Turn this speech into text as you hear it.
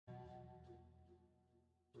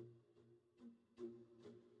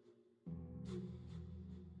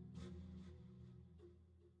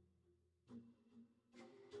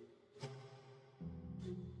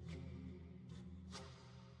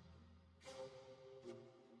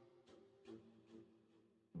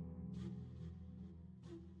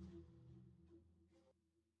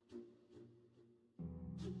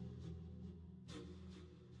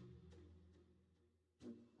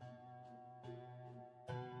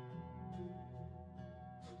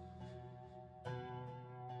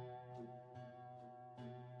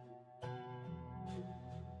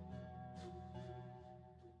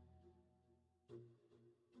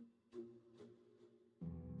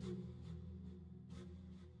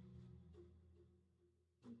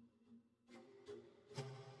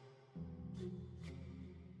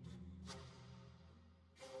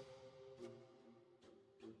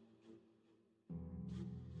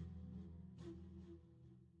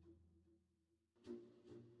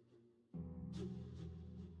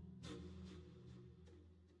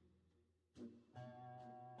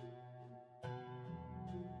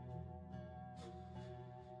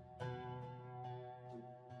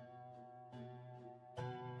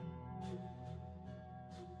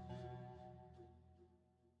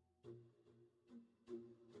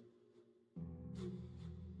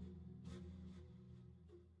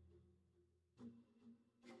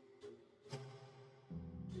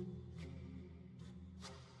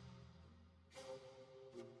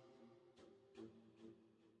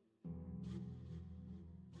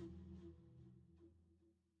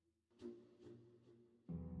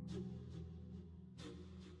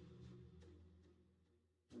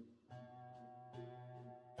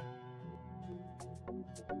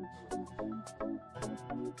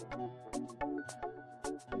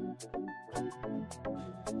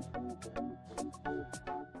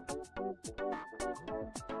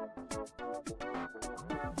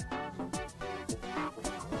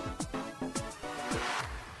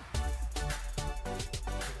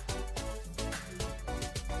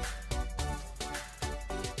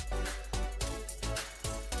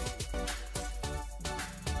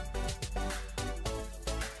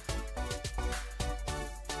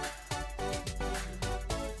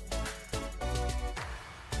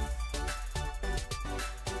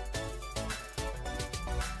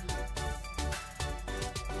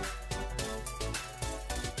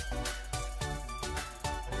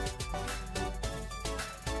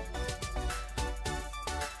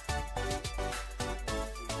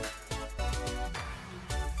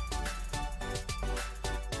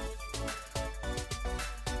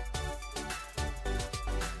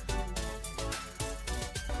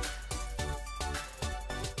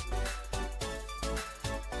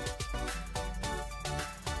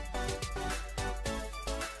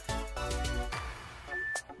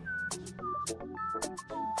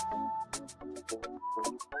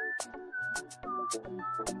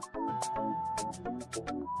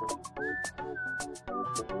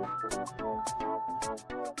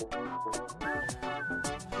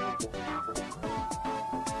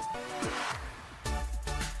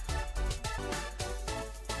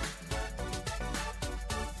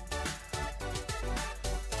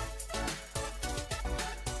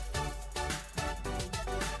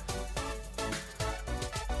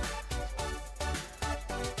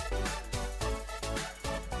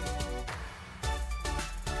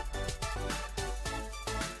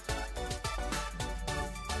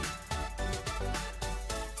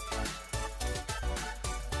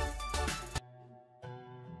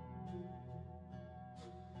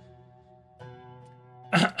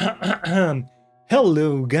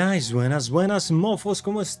Hello guys, buenas mofos,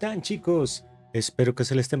 ¿cómo están chicos? Espero que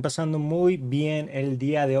se le estén pasando muy bien el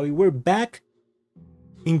día de hoy. We're back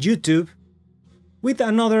in YouTube with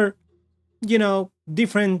another,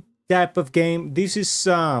 different type of game. This is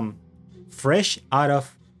fresh out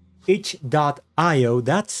of itch.io.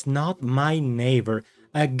 That's Not My Neighbor,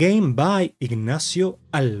 a game by Ignacio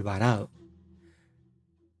Alvarado.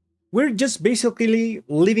 We're just basically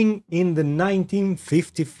living in the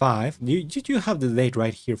 1955. You have the date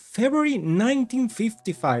right here. February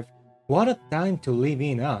 1955. What a time to live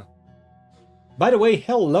in, huh? By the way,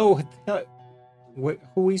 hello.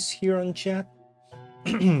 Who is here on chat?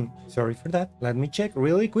 Sorry for that. Let me check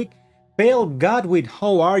really quick. Pale Godwit,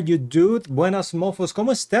 how are you, dude? Buenas mofos,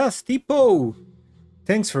 ¿cómo estás, tipo?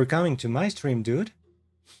 Thanks for coming to my stream, dude.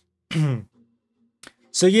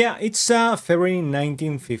 So yeah, it's February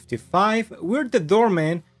 1955. We're the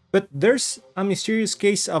doorman, but there's a mysterious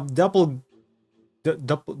case of double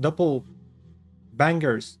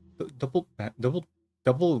bangers. Double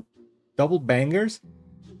bangers?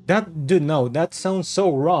 That, dude, no, that sounds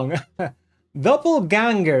so wrong.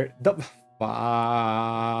 Doppelganger.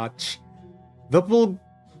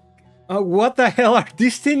 What the hell are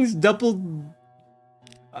these things?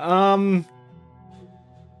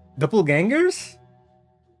 Doppelgangers?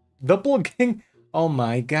 Doppelgang. Oh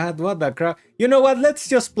my god, what the crap. You know what? Let's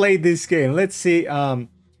just play this game. Let's see.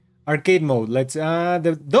 Arcade mode. Let's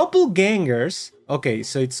the doppelgangers. Okay,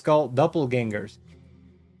 so it's called doppelgangers.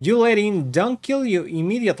 You let in, don't kill you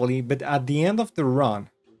immediately, but at the end of the run.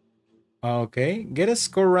 Okay, get a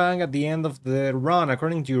score rank at the end of the run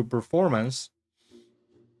according to your performance.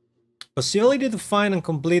 Possibility to find and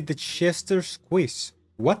complete the Chester's quiz.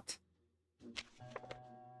 What?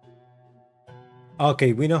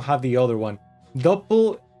 Okay, we don't have the other one.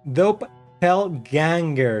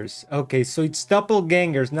 Doppelgangers. Okay, so it's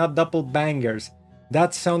doppelgangers, not doppelbangers.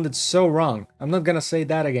 That sounded so wrong. I'm not gonna say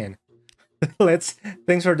that again.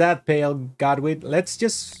 Thanks for that, Pale Godwit. Let's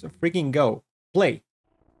just freaking go. Play.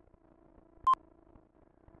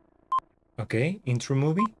 Okay, intro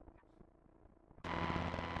movie.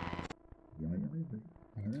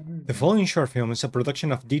 The following short film is a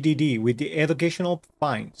production of D.D.D with the educational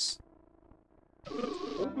fines.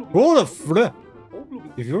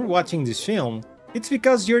 If you're watching this film, it's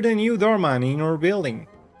because you're the new doorman in our building.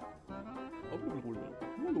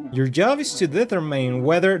 Your job is to determine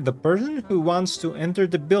whether the person who wants to enter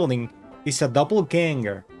the building is a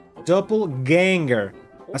doppelganger. Doppelganger.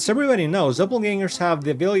 As everybody knows, doppelgangers have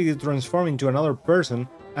the ability to transform into another person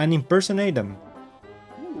and impersonate them.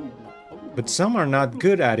 But some are not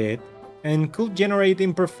good at it and could generate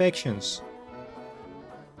imperfections.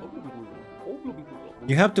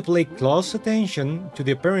 You have to pay close attention to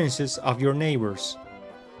the appearances of your neighbors.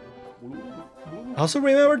 Also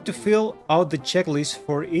remember to fill out the checklist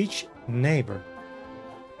for each neighbor.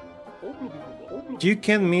 You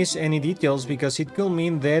can't miss any details because it could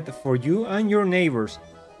mean death for you and your neighbors.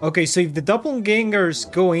 Okay, so if the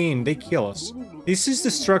doppelgangers go in, they kill us. This is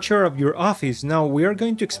the structure of your office. Now we are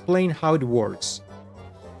going to explain how it works.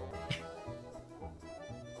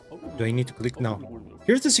 Do I need to click now?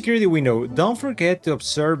 Here's the security window. Don't forget to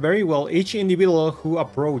observe very well each individual who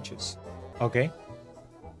approaches. Okay.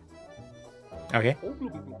 Okay.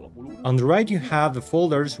 On the right you have the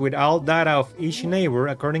folders with all data of each neighbor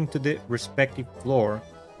according to the respective floor.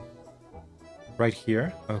 Right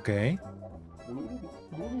here. Okay.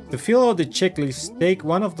 To fill out the checklist, take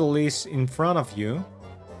one of the lists in front of you.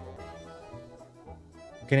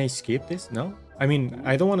 Can I skip this? No? I mean,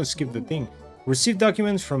 I don't want to skip the thing. Receive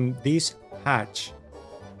documents from this hatch.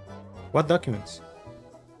 What documents?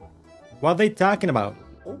 What are they talking about?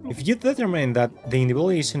 If you determine that the individual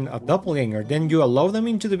isn't a doppelganger, then you allow them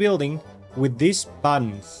into the building with these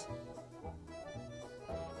buttons.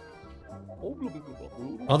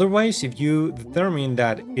 Otherwise, if you determine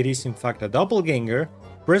that it is in fact a doppelganger,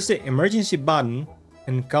 press the emergency button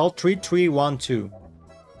and call 3312.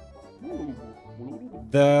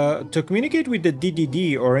 To communicate with the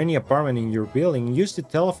D.D.D or any apartment in your building, use the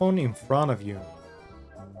telephone in front of you.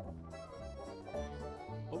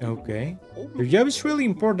 Okay. Your job is really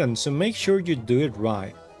important, so make sure you do it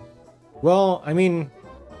right. Well, I mean,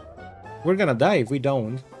 we're gonna die if we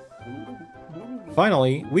don't.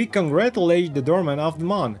 Finally, we congratulate the doorman of the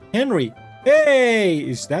month, Henry. Hey!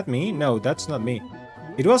 Is that me? No, that's not me.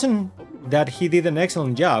 It wasn't that he did an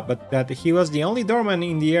excellent job, but that he was the only doorman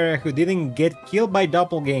in the area who didn't get killed by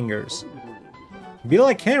doppelgangers. Be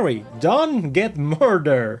like Henry, don't get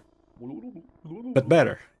murdered! But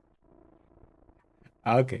better.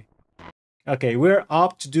 Okay. Okay, we're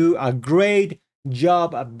up to do a great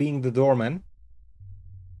job at being the doorman.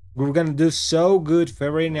 We're gonna do so good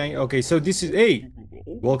February 9. Okay, so this is... Hey!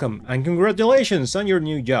 Welcome and congratulations on your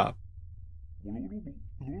new job.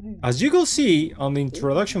 As you can see on the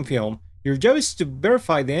introduction film, your job is to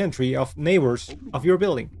verify the entry of neighbors of your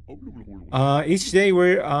building. Each day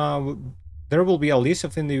there will be a list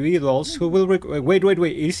of individuals who will... Wait.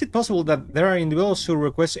 Is it possible that there are individuals who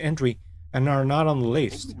request entry and are not on the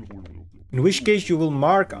list? In which case you will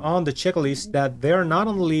mark on the checklist that they are not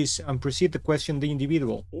on the list and proceed to question the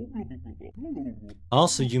individual.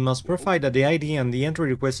 Also, you must verify that the ID and the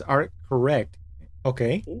entry requests are correct.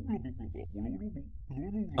 Okay.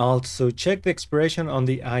 Also, check the expiration on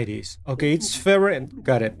the IDs. Okay, it's February...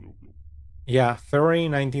 Got it. Yeah, February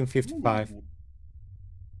 1955.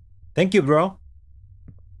 Thank you, bro.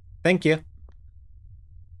 Thank you.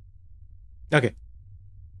 Okay.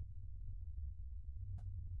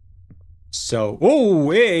 So,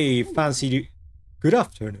 oh, hey, fancy. Good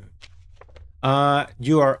afternoon.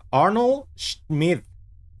 You are Arnold Schmidt,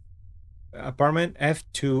 apartment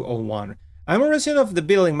F201. I'm a resident of the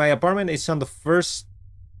building. My apartment is on the first.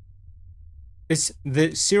 It's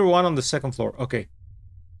the 01 on the second floor. Okay,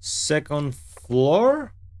 second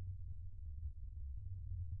floor.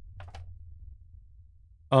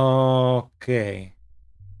 Okay.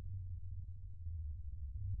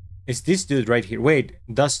 It's this dude right here. Wait,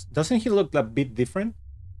 doesn't he look a bit different?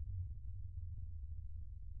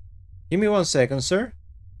 Give me 1 second, sir.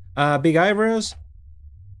 Big eyebrows.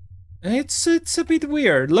 It's a bit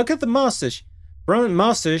weird. Look at the mustache. Brown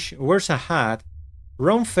mustache, wears a hat.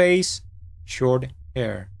 Round face, short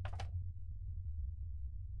hair.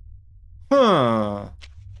 Huh.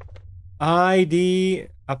 ID,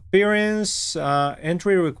 appearance,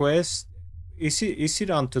 entry request. Is it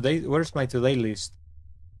on today? Where's my today list?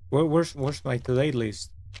 Where's my today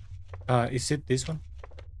list? Is it this one?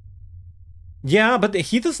 Yeah, but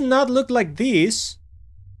he does not look like this.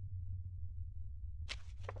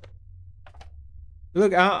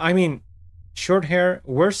 Look, I mean, short hair,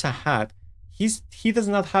 wears a hat. He does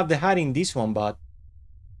not have the hat in this one, but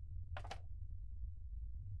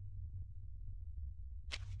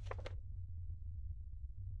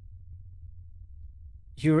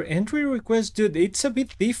your entry request, dude, it's a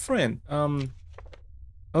bit different.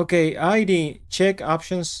 Okay, ID, check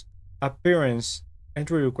options, appearance,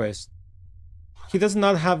 entry request. He does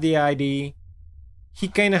not have the ID. He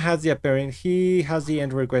kind of has the appearance. He has the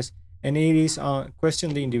entry request, and it is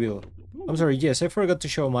question the individual. I'm sorry, yes, I forgot to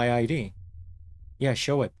show my ID. Yeah,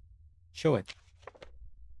 show it. Show it.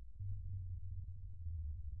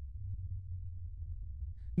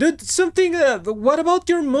 Dude, something, what about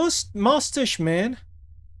your mustache, man?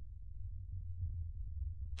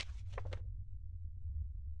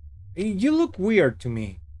 You look weird to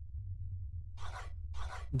me.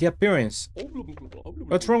 the appearance.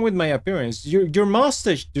 What's wrong with my appearance? Your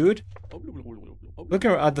mustache, dude. Look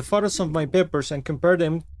at the photos of my papers and compare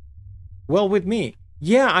them well with me.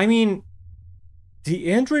 Yeah, I mean,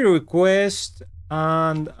 the entry request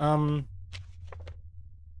and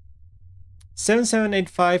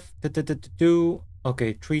 7785 2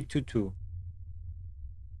 okay 322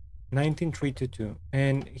 19322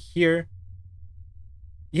 and here,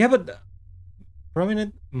 yeah, but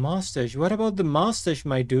prominent mustache. What about the mustache,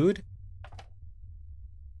 my dude?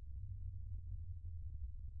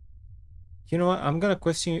 You know what? I'm gonna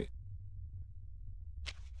question you.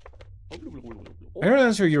 I don't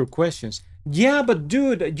answer your questions. Yeah, but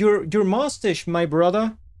dude, your mustache, my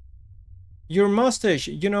brother. Your mustache.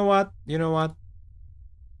 You know what? You know what?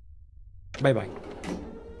 Bye bye.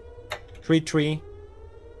 3-3.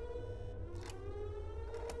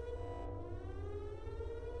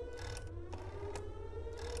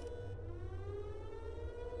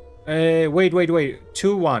 Wait.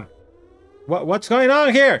 2-1. What's going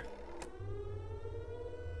on here?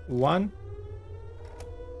 1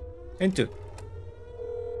 and 2.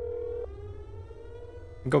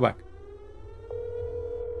 Go back.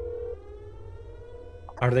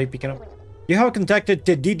 Are they picking up? You have contacted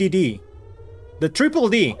the D.D.D. The triple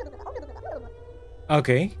D.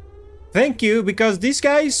 Okay. Thank you, because this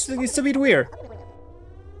guy is a bit weird.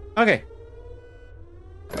 Okay.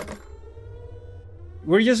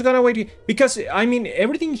 We're just gonna wait, because I mean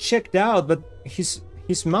everything checked out, but his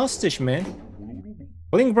mustache, man.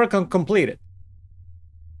 Link work completed.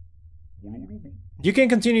 You can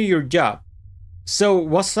continue your job. So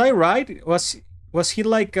was I right? Was he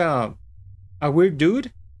like a weird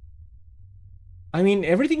dude? I mean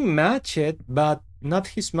everything matched, but not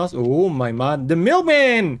his mustache. Oh my man, the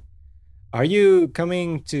milkman! Are you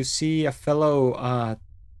coming to see a fellow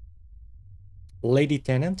lady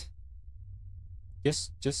tenant?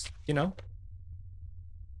 Just you know,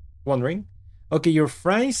 wondering. Okay, you're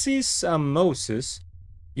Francis Moses.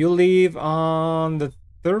 You live on the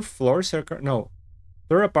 3rd floor, no,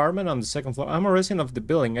 3rd apartment on the 2nd floor. I'm a resident of the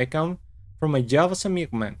building. I come from my job as a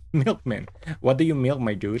milkman. Milkman. What do you milk,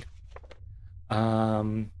 my dude?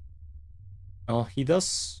 Oh, he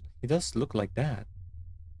does look like that.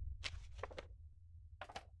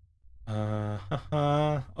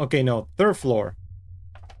 Okay, no, 3rd floor.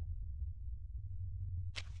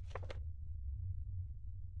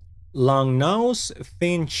 Long nose,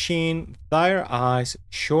 thin chin, tired eyes,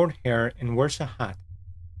 short hair, and wears a hat.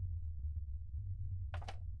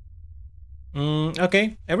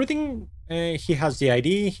 Okay, everything. He has the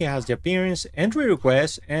ID, he has the appearance, entry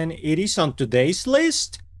request, and it is on today's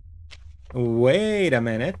list. Wait a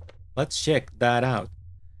minute. Let's check that out.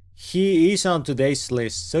 He is on today's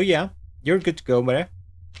list. So yeah, you're good to go, brother.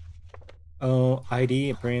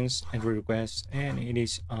 ID, appearance, entry request, and it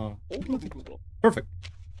is perfect.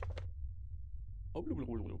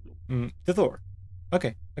 The door.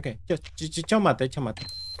 Okay. Just chamate.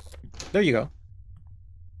 There you go.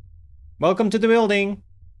 Welcome to the building.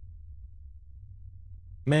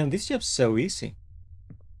 Man, this job's so easy.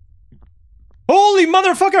 Holy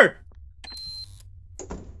motherfucker!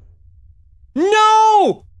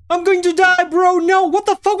 No! I'm going to die, bro! No! What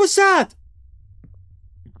the fuck was that?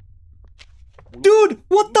 Dude,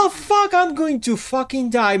 what the fuck? I'm going to fucking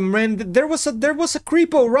die, man. There was a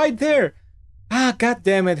creepo right there. Ah, god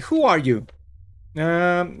damn it. Who are you?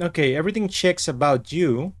 Okay, everything checks about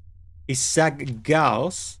you. Isaac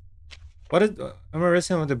Gauss. What is... I'm a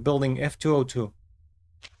resident of the building F202.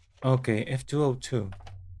 Okay, F202.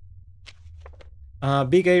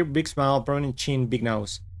 Big hair, big smile, prominent chin, big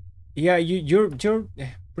nose. Yeah, you're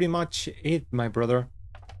pretty much it, my brother.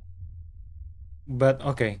 But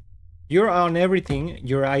okay. You're on everything.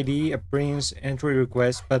 Your ID, appearance, entry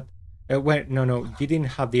request, but... wait, no, you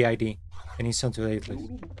didn't have the ID. And it's on today's list.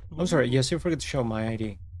 I'm sorry, yes, you forgot to show my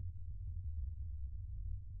ID.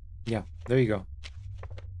 Yeah, there you go.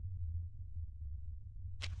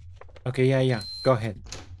 Okay, yeah, go ahead.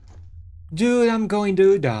 Dude, I'm going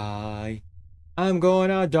to die. I'm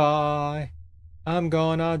gonna die.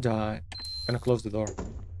 Gonna close the door.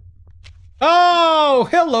 Oh,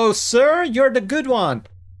 hello, sir. You're the good one.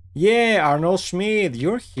 Yeah, Arnold Schmidt,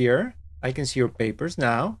 you're here. I can see your papers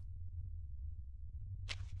now.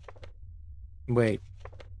 Wait.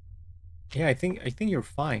 Yeah, I think you're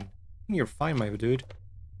fine. I think you're fine, my dude.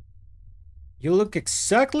 You look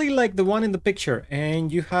exactly like the one in the picture,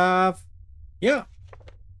 and you have... Yeah,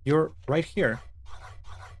 you're right here.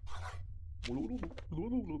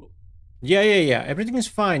 Yeah. Everything is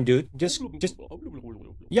fine, dude. Just...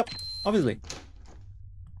 Yep, obviously.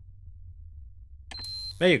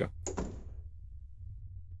 There you go.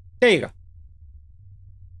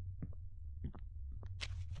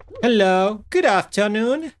 Hello, good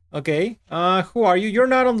afternoon. Okay, who are you? You're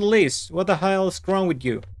not on the list. What the hell is wrong with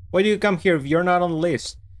you? Why do you come here if you're not on the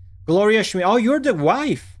list? Gloria Schmidt. Oh, you're the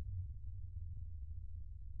wife.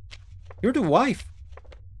 You're the wife.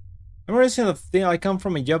 I'm raising the thing. I come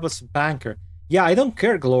from a job as a banker. Yeah, I don't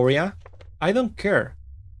care, Gloria. I don't care.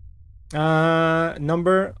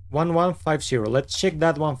 Number 1150. Let's check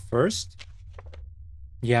that one first.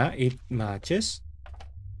 Yeah, it matches.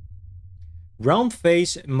 Round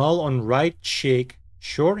face, mole on right cheek,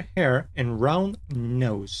 short hair, and round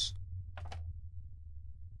nose.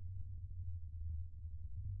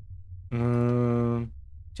 Chattomate.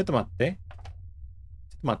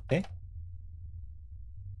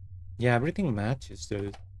 Yeah, everything matches,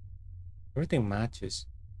 dude. Everything matches.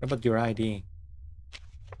 What about your ID?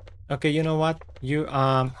 Okay, you know what?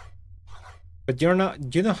 But you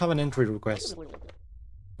don't have an entry request.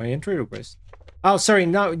 My entry request. Oh, sorry.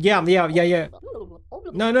 No, yeah. No.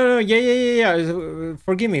 Yeah.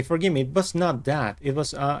 Forgive me. It was not that. It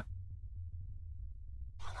was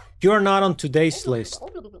you're not on today's list.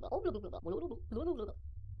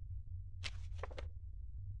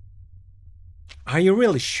 Are you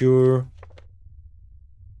really sure?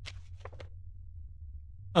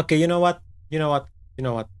 Okay, you know what?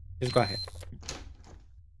 Just go ahead.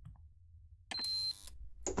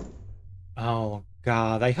 Oh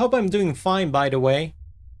God, I hope I'm doing fine, by the way.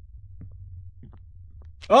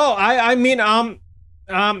 Oh, I mean,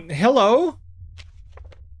 hello?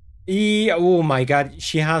 Oh my God,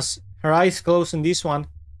 she has her eyes closed in this one.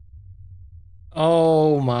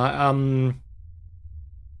 Oh my,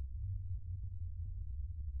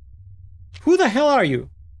 who the hell are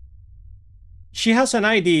you? She has an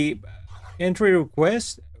ID entry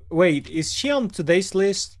request. Wait, is she on today's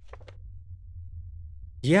list?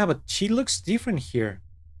 Yeah, but she looks different here.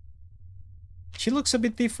 She looks a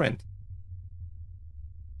bit different.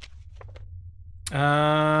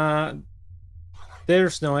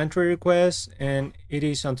 There's no entry request, and it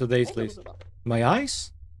is on today's list. My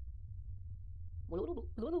eyes?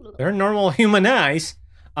 They're normal human eyes.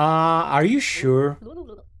 Are you sure?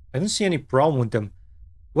 I don't see any problem with them.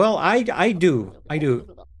 Well, I do.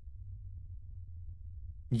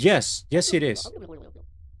 Yes, it is.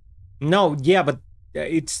 No, yeah, but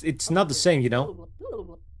it's not the same, you know.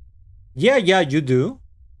 Yeah, you do.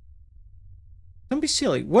 Don't be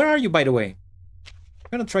silly. Where are you, by the way?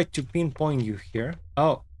 I'm gonna try to pinpoint you here.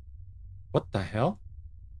 Oh, what the hell?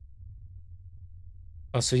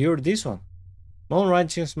 Oh, so you're this one. Mole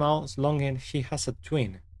ranching small, long and she has a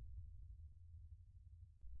twin.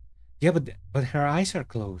 Yeah, but her eyes are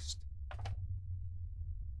closed.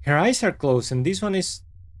 Her eyes are closed, and this one is...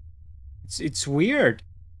 It's weird.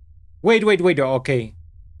 Wait, okay.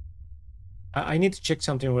 I need to check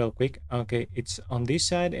something real quick. Okay, it's on this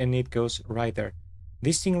side, and it goes right there.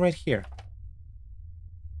 This thing right here.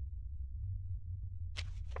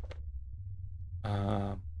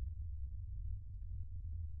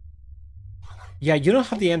 Yeah, you don't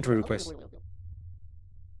have the entry request.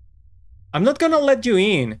 I'm not gonna let you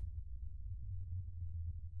in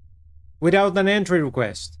without an entry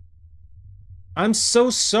request. I'm so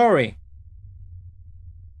sorry.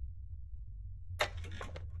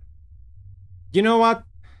 You know what?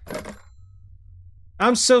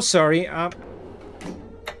 I'm so sorry. I'm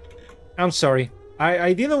sorry.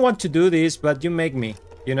 I didn't want to do this, but you make me,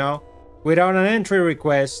 you know? Without an entry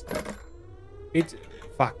request. It's...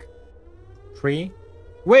 Fuck. 3.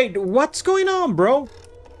 Wait, what's going on, bro?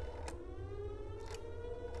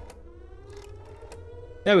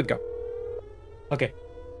 There we go. Okay.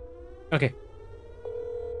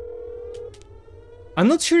 I'm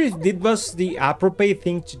not sure if it was the appropriate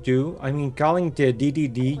thing to do. I mean, calling the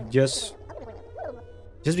D.D.D just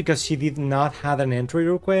because she did not have an entry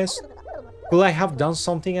request. Could I have done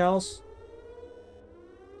something else?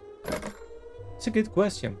 It's a good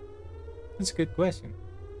question.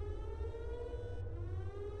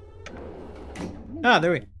 Ah,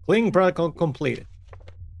 there we go. Cleaning protocol completed.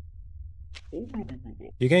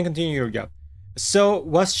 You can continue your job. So,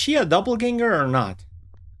 was she a doppelganger or not?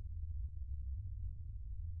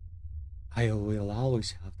 I will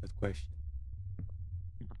always have that question.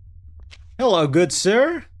 Hello, good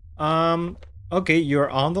sir. Okay, you're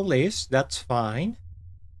on the list. That's fine.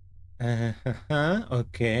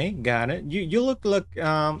 Okay, got it. You look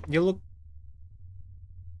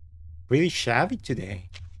really shabby today.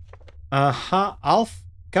 Alf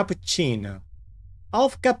cappuccino.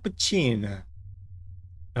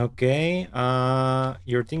 Okay,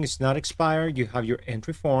 your thing is not expired. You have your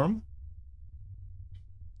entry form.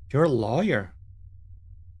 You're a lawyer.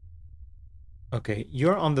 Okay,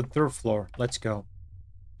 you're on the 3rd floor. Let's go.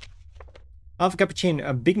 Alpha Capuchin,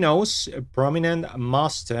 a big nose, a prominent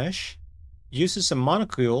mustache, uses a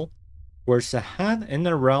monocle, wears a hat and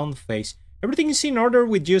a round face. Everything is in order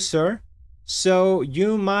with you, sir. So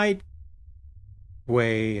you might...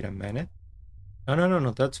 Wait a minute.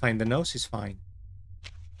 No, that's fine. The nose is fine.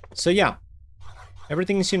 So yeah,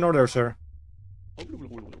 everything is in order, sir.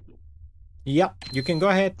 Yeah, you can go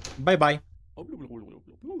ahead. Bye-bye.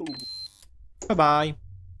 Bye-bye.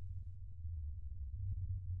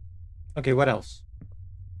 Okay, what else?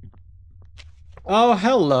 Oh,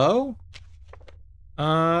 hello.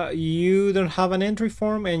 You don't have an entry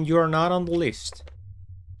form and you are not on the list.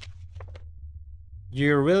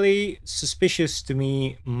 You're really suspicious to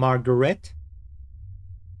me, Margaret.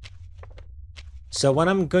 So what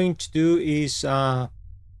I'm going to do is,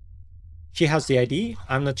 she has the ID.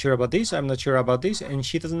 I'm not sure about this. I'm not sure about this. And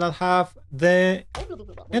she does not have the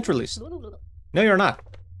entry list. No, you're not.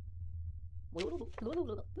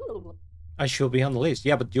 I should be on the list.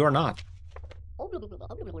 Yeah, but you're not.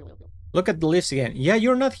 Look at the list again. Yeah,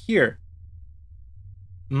 you're not here.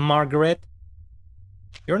 Margaret.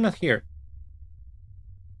 You're not here.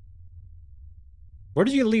 Where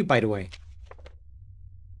did you live, by the way?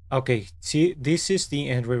 Okay, see, this is the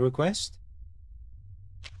entry request.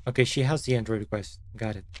 Okay, she has the entry request.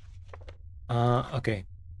 Got it. Okay.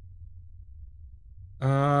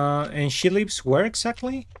 And she lives where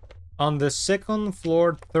exactly? On the second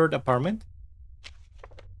floor, third apartment.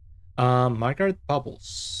 Margaret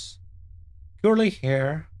Bubbles. Curly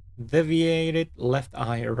hair, deviated left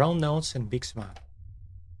eye, round nose, and big smile.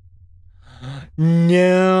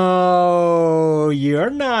 No, you're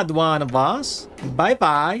not one of us.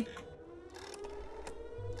 Bye-bye.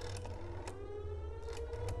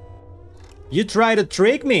 You try to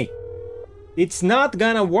trick me. It's not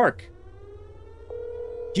gonna work.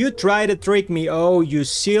 You try to trick me. Oh, you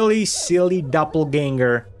silly, silly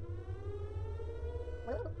doppelganger.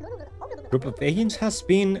 Group of agents has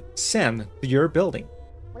been sent to your building.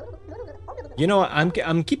 You know,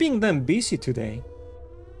 I'm keeping them busy today.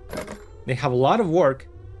 They have a lot of work.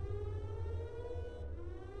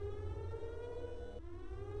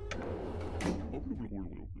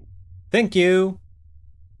 Thank you.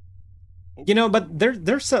 You know, but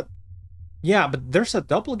there's a... Yeah, but there's a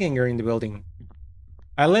doppelganger in the building.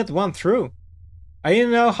 I let one through. I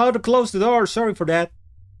didn't know how to close the door. Sorry for that.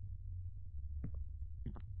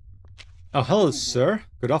 Oh, hello, sir.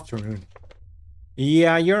 Good afternoon.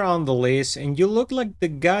 Yeah, you're on the list, and you look like the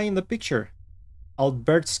guy in the picture.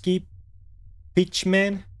 Albertsky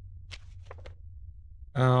Pitchman.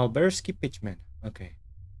 Albertsky Pitchman. Okay.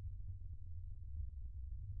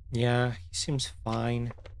 Yeah, he seems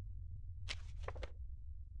fine.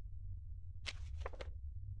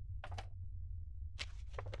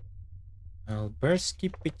 Albertsky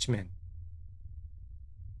Pitchman.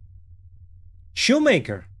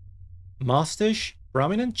 Shoemaker. Mustache,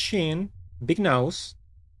 prominent chin, big nose,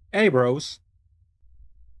 eyebrows,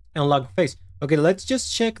 and long face. Okay, let's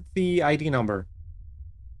just check the ID number.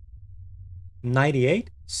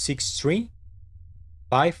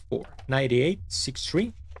 986354.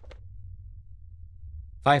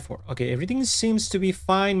 986354. Okay, everything seems to be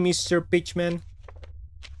fine, Mr. Pitchman.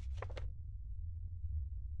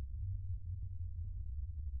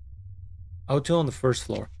 O2 on the first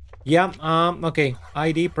floor. Yeah, okay.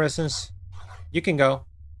 ID, presence. You can go.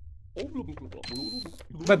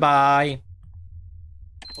 Bye-bye.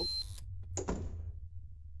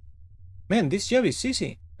 Man, this job is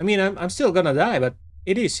easy. I mean, I'm still gonna die, but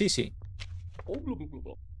it is easy.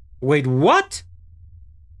 Wait, what?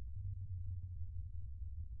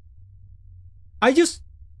 I just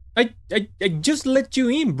let you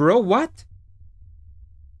in, bro. What?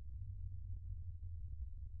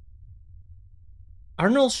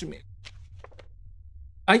 Arnold Schmidt.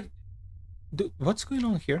 What's going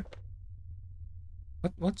on here?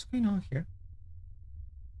 What's going on here?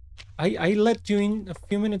 I let you in a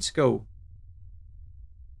few minutes ago.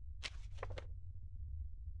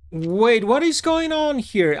 Wait, what is going on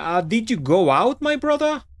here? Did you go out, my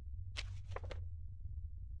brother?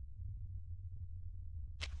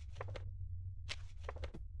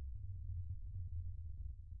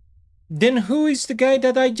 Then who is the guy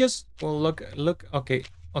that I just... Well, look, okay,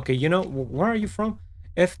 you know, where are you from?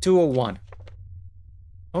 F201.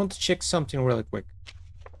 I want to check something really quick.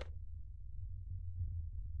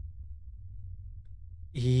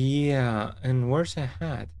 Yeah, and where's a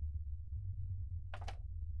hat?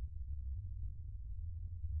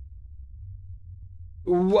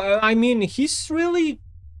 Well, I mean, he's really...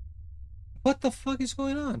 What the fuck is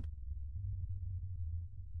going on?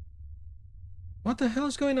 What the hell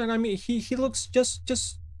is going on? I mean, he looks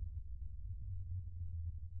just...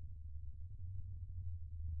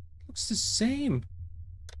 Looks the same.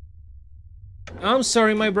 I'm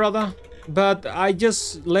sorry, my brother, but I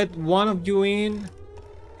just let one of you in.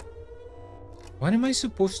 What am I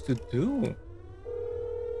supposed to do?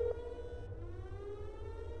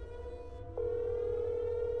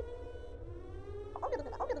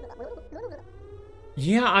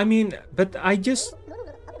 Yeah, I mean, but I just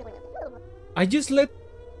let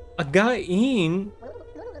a guy in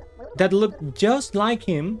that looked just like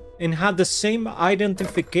him and had the same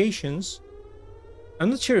identifications. I'm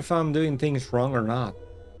not sure if I'm doing things wrong or not.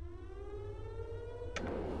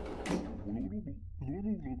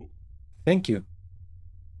 Thank you.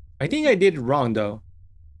 I think I did it wrong though.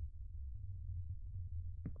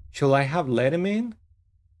 Should I have let him in?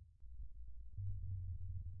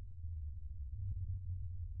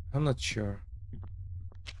 I'm not sure.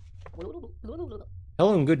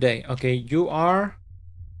 Hello and good day. Okay, you are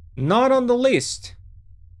not on the list.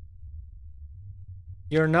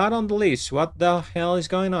 You're not on the list. What the hell is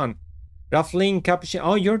going on? Ruffling Capuchin.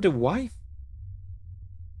 Oh, you're the wife?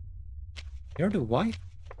 You're the wife?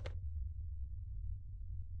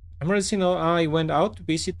 I'm Rosino. I went out to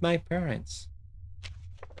visit my parents.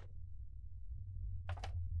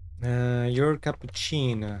 You're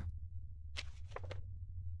Cappuccino.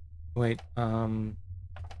 Wait,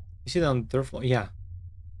 is it on the third floor? Yeah.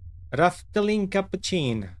 Ruffling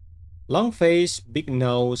Cappuccino. Long face, big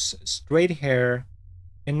nose, straight hair,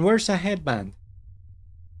 and wears a headband.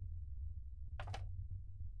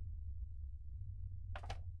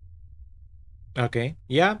 Okay,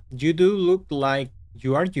 yeah, you do look like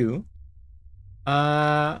you are you.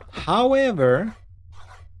 However,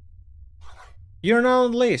 you're not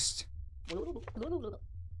on the list.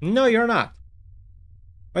 No, you're not.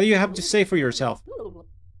 What do you have to say for yourself?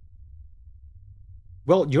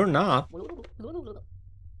 Well, you're not.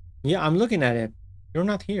 Yeah, I'm looking at it. You're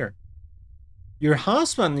not here. Your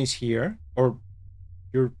husband is here, or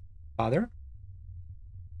your father.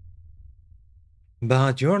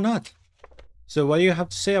 But you're not. So what do you have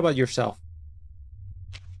to say about yourself?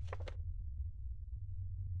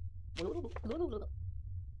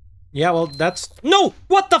 Yeah, well, that's... No!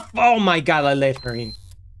 What the f... Oh my god, I let her in.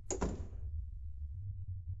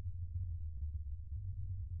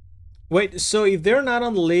 Wait, so if they're not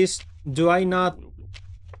on the list, do I not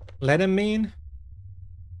let them in?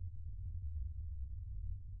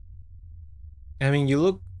 I mean, you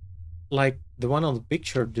look like the one on the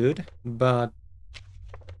picture, dude, but...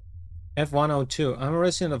 F102. I'm a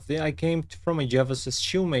resident of the... I came from a job as a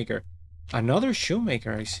shoemaker. Another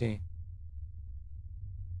shoemaker, I see.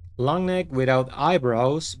 Long neck without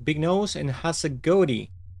eyebrows, big nose, and has a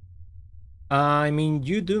goatee. I mean,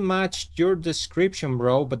 you do match your description,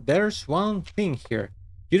 bro, but there's one thing here.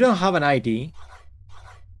 You don't have an ID.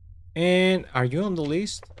 And are you on the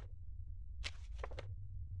list?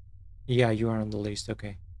 Yeah, you are on the list,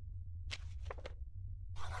 okay.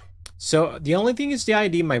 So, the only thing is the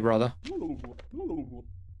ID, my brother.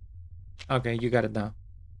 Okay, you got it now.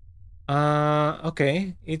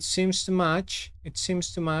 Okay, it seems to match. It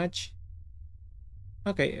seems to match.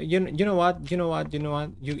 Okay, you know what? You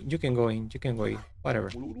can go in. You can go in. Whatever.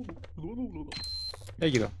 There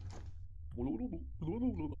you go.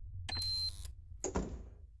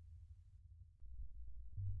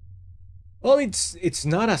 Oh, it's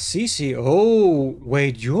not a CC. Oh,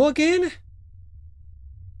 wait, you again?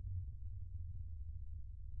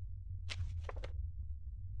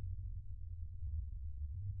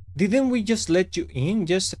 Didn't we just let you in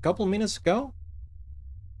just a couple minutes ago?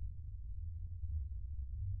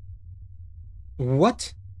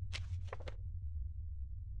 What?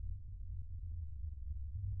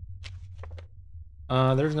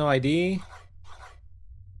 There's no ID.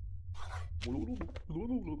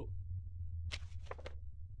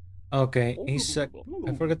 Okay, I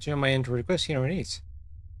forgot to show my entry request. Here it is.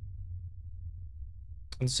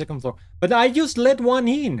 On the second floor. But I just let one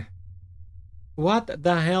in. What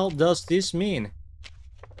the hell does this mean?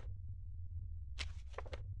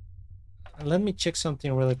 Let me check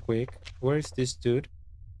something really quick. Where is this dude?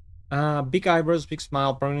 Big eyebrows, big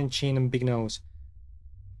smile, prominent chin, and big nose.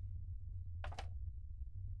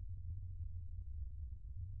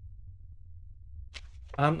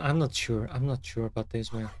 I'm not sure. I'm not sure about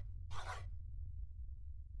this, man.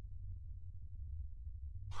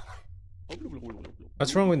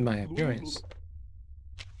 What's wrong with my appearance?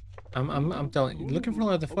 I'm telling you, looking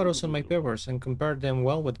for the photos on my papers and compare them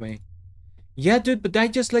well with me. Yeah, dude, but I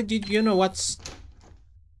just let you, you know what's...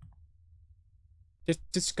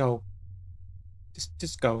 Just go.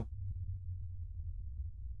 Just go.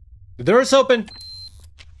 The door is open!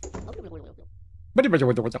 I'm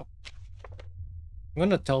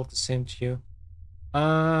gonna tell the same to you.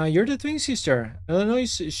 You're the twin sister. Illinois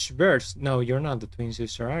Schberts. No, you're not the twin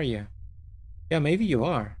sister, are you? Yeah, maybe you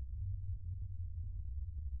are.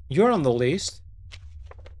 You're on the list.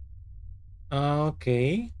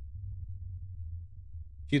 Okay.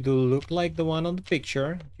 You do look like the one on the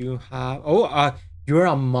picture. You have... Oh, you're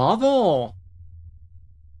a model.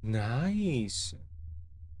 Nice.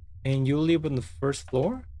 And you live on the first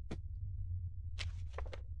floor?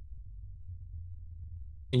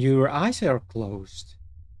 And your eyes are closed.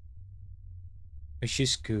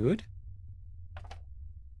 She's good.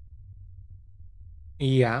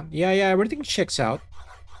 Yeah, everything checks out.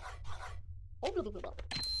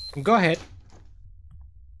 Go ahead.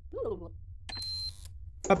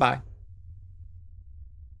 Bye-bye.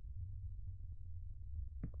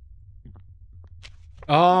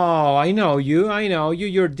 Oh, I know you.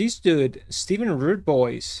 You're this dude, Steven Rude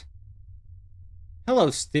Boys.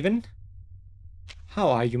 Hello, Steven. How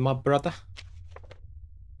are you, my brother?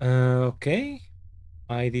 Okay.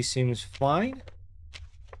 ID seems fine.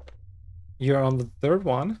 You're on the third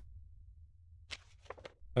one.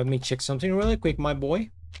 Let me check something really quick, my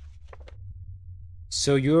boy.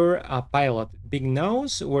 So you're a pilot. Big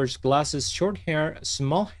nose, wears glasses, short hair,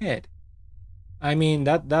 small head. I mean,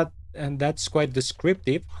 that's quite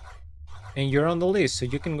descriptive. And you're on the list, so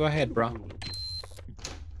you can go ahead, bro.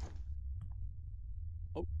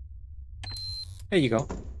 There you go.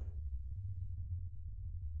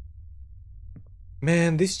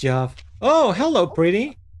 Man, this job. Oh, hello,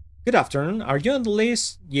 pretty. Good afternoon. Are you on the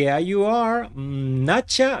list? Yeah, you are.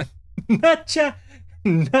 Nacha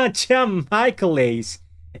Michaelis.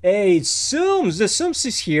 Hey, Zooms. The Zooms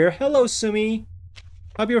is here. Hello, Sumi.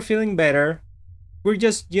 Hope you're feeling better. We're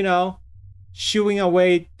just, you know, shooing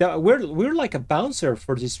away. We're like a bouncer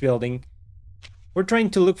for this building. We're trying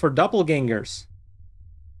to look for doppelgangers.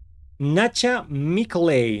 Nacha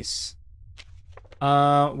Michaelis.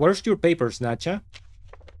 Where's your papers, Nacha?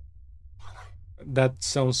 That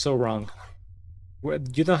sounds so wrong.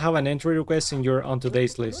 You don't have an entry request and you're on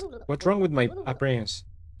today's list. What's wrong with my appearance?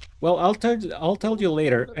 Well, I'll tell you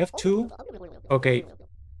later. F2. Okay.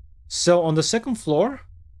 So on the second floor.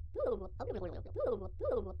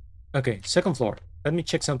 Okay, second floor. Let me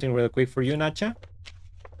check something real quick for you, Nacha.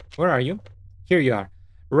 Where are you? Here you are.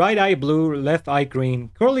 Right eye blue, left eye green.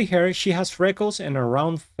 Curly hair, she has freckles and a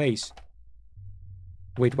round face.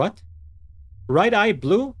 Wait, what? Right eye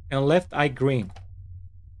blue and left eye green.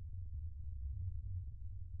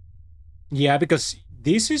 Yeah, because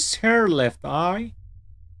this is her left eye.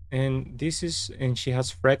 And this is... And she has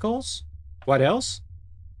freckles. What else?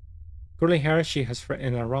 Curly hair, she has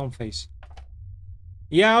and a round face.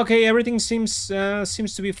 Yeah, okay, everything seems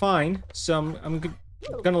to be fine. So I'm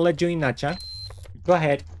gonna let you in, Nacha. Go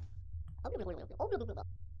ahead.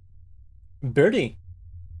 Birdie.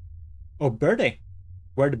 Oh, Birdie.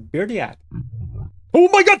 Where the Birdie at? Oh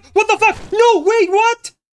my god! What the fuck? No, wait,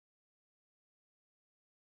 what?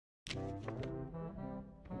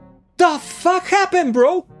 The fuck happened,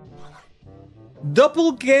 bro?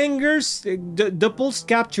 Doppelgangers, doppels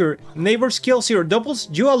capture, neighbors kill 0, doubles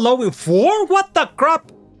you allow in 4? What the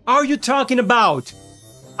crap are you talking about?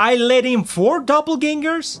 I let in 4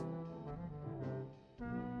 doppelgangers?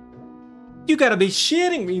 You gotta be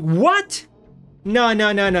shitting me. What? No.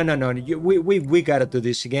 We gotta do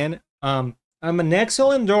this again. I'm an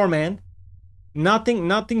excellent doorman.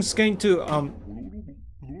 Nothing's going to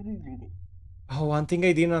Oh, one thing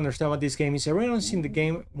I didn't understand what this game is. Everyone in the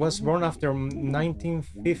game was born after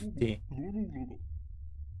 1950.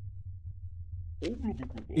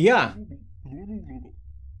 Yeah.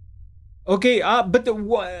 Okay, but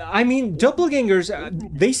I mean, doppelgangers,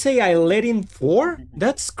 they say I let in 4?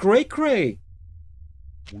 That's cray-cray.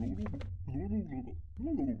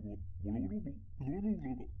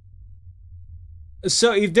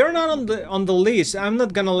 So if they're not on the list, I'm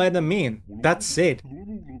not gonna let them in. That's it.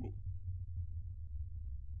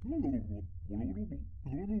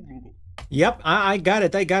 Yep, I got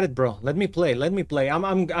it, bro. Let me play. I'm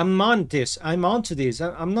on this. I'm onto this.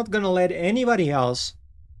 I'm not gonna let anybody else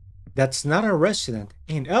that's not a resident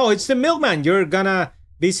in. Oh, it's the milkman. You're gonna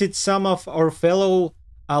visit some of our fellow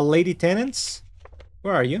lady tenants?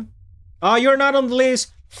 Where are you? Oh, you're not on the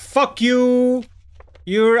list. Fuck you.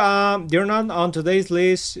 You're not on today's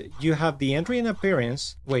list. You have the entry and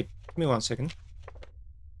appearance. Wait, give me 1 second.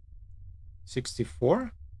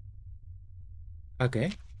 64?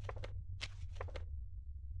 Okay.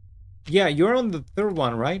 Yeah, you're on the third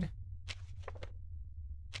one, right?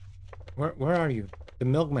 Where are you? The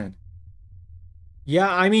milkman.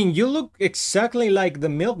 Yeah, I mean, you look exactly like the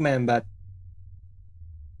milkman, but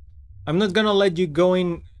I'm not gonna let you go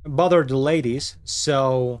in bother the ladies,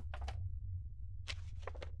 so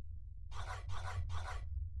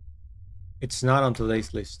It's not on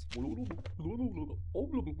today's list.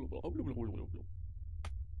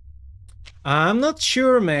 I'm not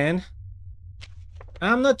sure, man.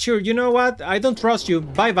 I'm not sure. You know what? I don't trust you.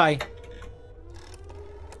 Bye-bye.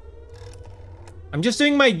 I'm just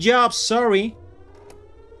doing my job. Sorry.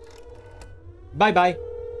 Bye-bye.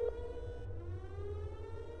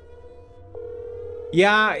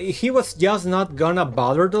 Yeah, he was just not gonna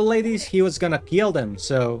bother the ladies. He was gonna kill them.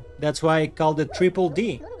 So that's why I called it Triple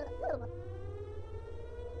D.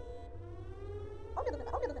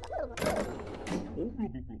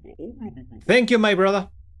 Thank you, my brother.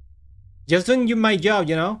 Just doing my job,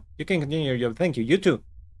 you know? You can continue your job. Thank you. You too.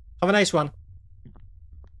 Have a nice one.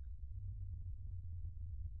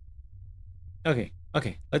 Okay,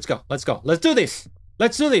 okay. Let's go. Let's go. Let's do this.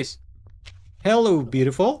 Let's do this. Hello,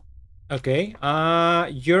 beautiful. Okay.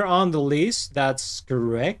 You're on the list. That's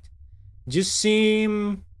correct. You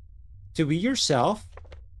seem to be yourself.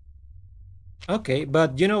 Okay,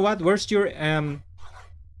 but you know what? Where's your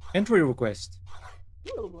entry request?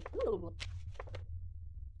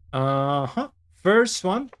 First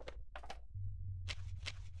one.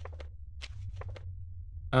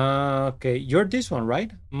 Okay, you're this one,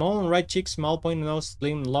 right? Mole on right cheek, small pointed nose,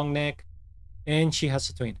 slim, long neck, and she has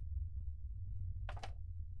a twin.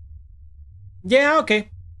 Yeah, okay.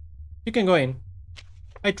 You can go in.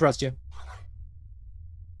 I trust you.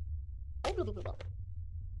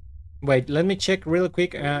 Wait, let me check real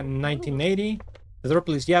quick. 1980. The door,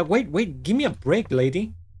 please. Yeah, wait. Give me a break,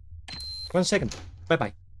 lady. 1 second.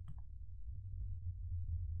 Bye-bye.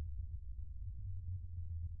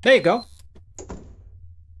 There you go.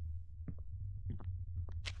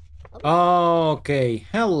 Okay,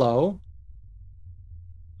 hello.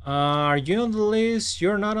 Are you on the list?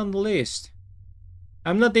 You're not on the list.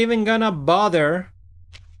 I'm not even gonna bother,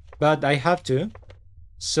 but I have to.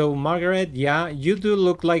 So, Margaret, yeah, you do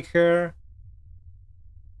look like her.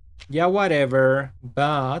 Yeah, whatever,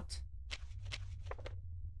 but...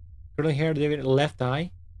 curly hair, David, left eye,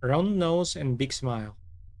 round nose, and big smile.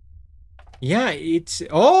 Yeah, it's...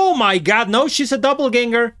 oh my god, no, she's a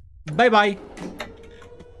doppelganger. Bye-bye.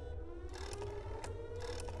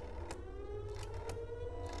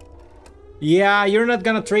 Yeah, you're not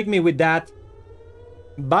gonna trick me with that.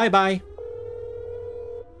 Bye-bye.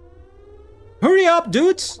 Hurry up,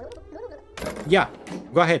 dudes! Yeah,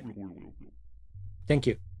 go ahead. Thank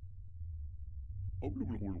you.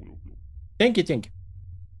 Thank you. Thank you.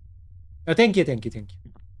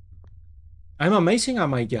 I'm amazing at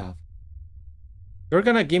my job. You're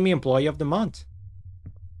gonna give me Employee of the Month.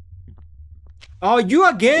 Oh, you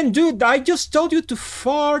again, dude! I just told you to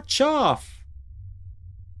fart off.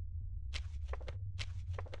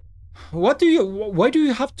 Why do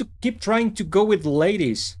you have to keep trying to go with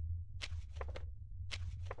ladies?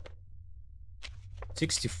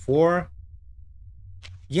 64.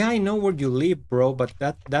 Yeah, I know where you live, bro, but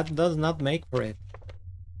that does not make for it.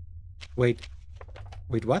 Wait,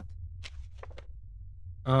 what?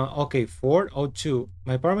 Okay, 402.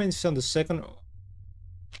 My apartment is on the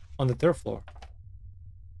third floor.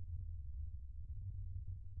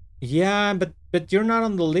 Yeah, but you're not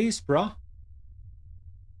on the list, bro.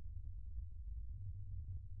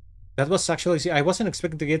 That was actually, I wasn't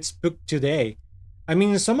expecting to get spooked today. I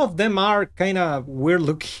mean, some of them are kind of weird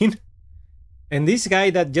looking. And this guy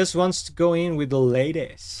that just wants to go in with the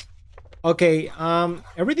ladies. Okay,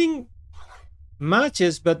 everything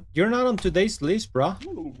matches, but you're not on today's list, bro.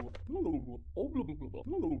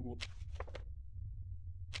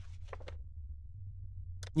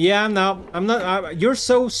 Yeah, no, I'm not. You're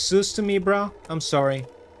so sus to me, bro. I'm sorry.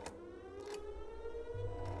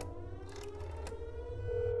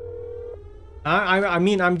 I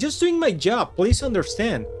mean, I'm just doing my job. Please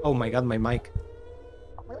understand. Oh my god, my mic.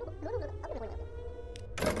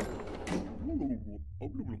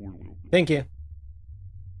 Thank you.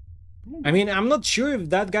 I mean, I'm not sure if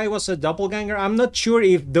that guy was a doppelganger. I'm not sure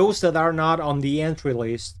if those that are not on the entry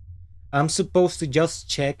list, I'm supposed to just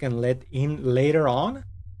check and let in later on.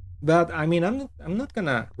 But I mean, I'm not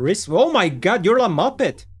gonna risk. Oh my god, you're a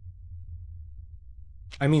Muppet.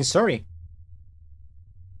 I mean, sorry.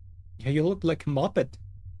 Yeah, you look like a Muppet.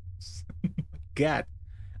 God.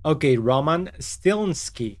 Okay, Roman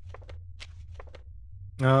Stilnsky.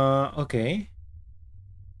 Okay.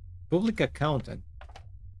 Public accountant.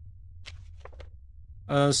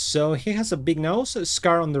 So he has a big nose, a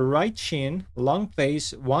scar on the right chin, long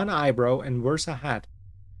face, one eyebrow, and wears a hat.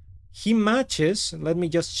 He matches. Let me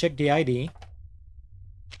just check the ID.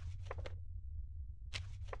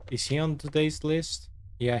 Is he on today's list?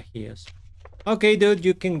 Yeah, he is. Okay, dude,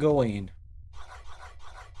 you can go in.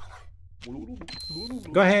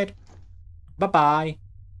 Go ahead. Bye-bye.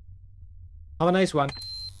 Have a nice one.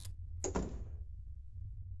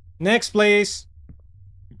 Next, please.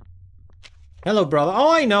 Hello, brother.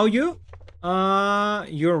 Oh, I know you.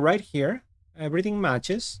 You're right here. Everything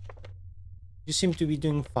matches. You seem to be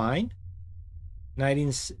doing fine.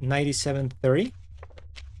 9730.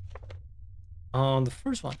 On the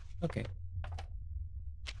first one. Okay.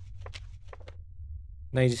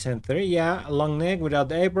 9730. Yeah, a long neck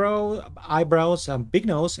without eyebrows, a big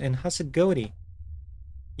nose, and has a goatee.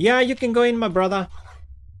 Yeah, you can go in, my brother.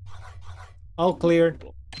 All clear.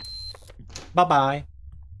 Bye-bye.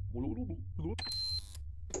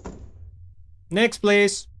 Next,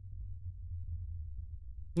 please.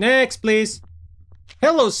 Next, please.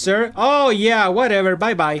 Hello, sir. Oh, yeah, whatever.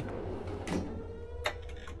 Bye-bye.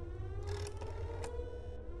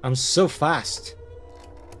 I'm so fast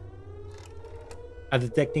at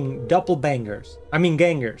detecting doppelbangers. I mean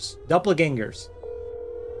gangers. Doppelgangers.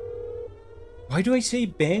 Why do I say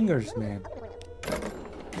bangers, man?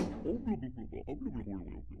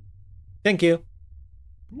 Thank you.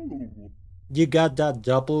 You got that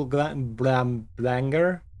doppelganger?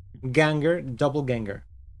 Doppelganger.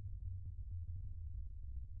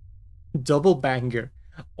 Double banger.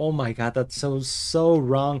 Oh my god, that sounds so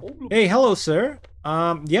wrong. Hey, hello, sir.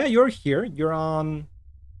 Yeah, you're here. You're on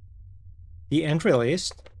the entry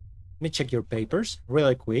list. Let me check your papers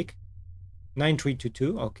really quick.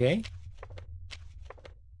 9322, okay.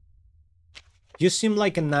 You seem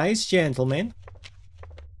like a nice gentleman.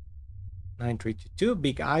 9322,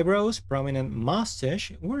 big eyebrows, prominent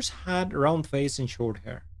mustache, wears hat, round face, and short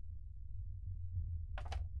hair.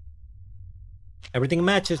 Everything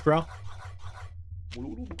matches, bro.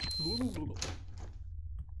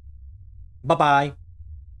 Bye-bye.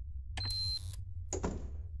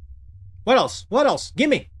 What else? What else?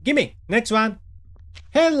 Gimme! Gimme! Next one.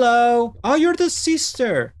 Hello! Oh, you're the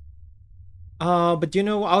sister! But you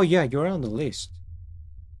know... Oh, yeah, you're on the list.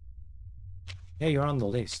 Yeah, you're on the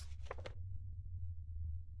list.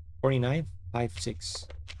 4956.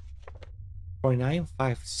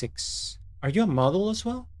 4956. Are you a model as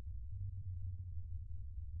well?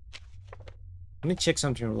 Let me check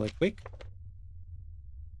something really quick.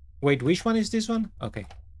 Wait, which one is this one? Okay.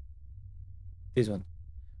 This one.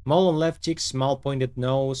 Mole on left cheek, small pointed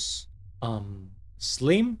nose,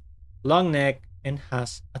 slim, long neck, and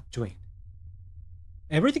has a twin.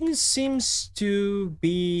 Everything seems to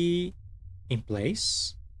be in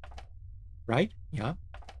place. Right? Yeah.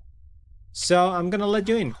 So I'm gonna let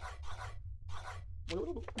you in.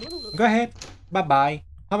 Go ahead. Bye-bye.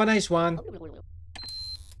 Have a nice one.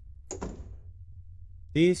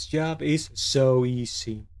 This job is so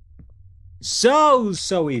easy. So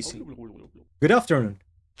easy. Good afternoon.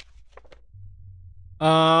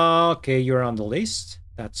 Okay, you're on the list.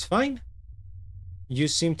 That's fine. You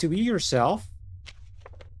seem to be yourself.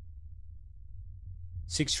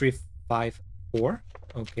 6354.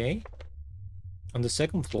 Okay. On the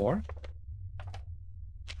second floor.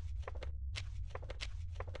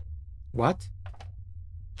 What?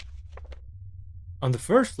 On the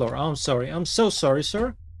first floor. Oh, I'm sorry. I'm so sorry,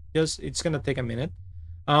 sir. Just, it's gonna take a minute.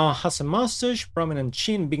 Has a mustache, prominent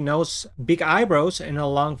chin, big nose, big eyebrows, and a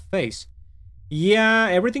long face. Yeah,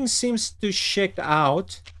 everything seems to check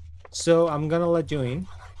out. So I'm gonna let you in.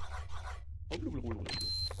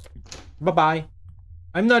 Bye-bye.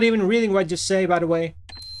 I'm not even reading what you say, by the way.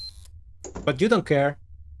 But you don't care.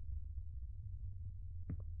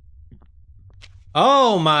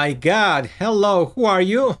 Oh my god. Hello, who are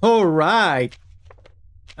you? All right.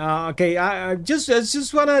 Okay, I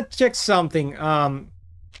just wanna check something.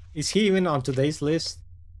 Is he even on today's list?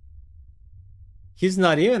 He's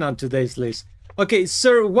not even on today's list. Okay,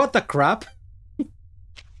 sir, what the crap?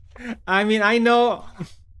 I mean, I know.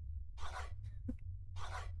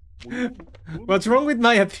 What's wrong with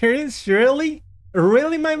my appearance? Really?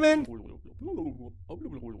 Really, my man?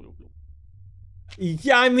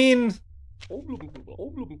 Yeah, I mean...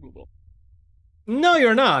 No,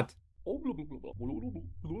 you're not.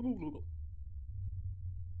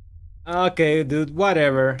 Okay, dude,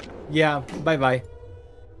 whatever. Yeah, bye-bye.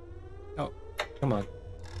 Oh, come on.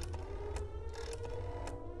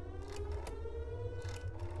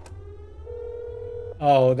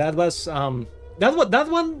 Oh, that was, that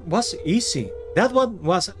one was easy. That one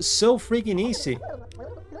was so freaking easy.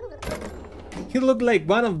 He looked like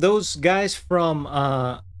one of those guys from,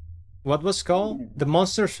 what was called? The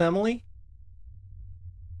Monsters family?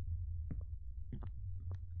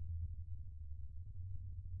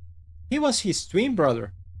 He was his twin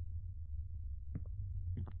brother.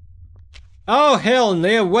 Oh, hell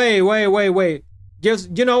no. Wait.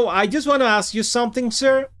 Just, you know, I just want to ask you something,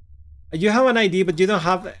 sir. You have an ID, but you don't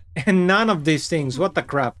have none of these things. What the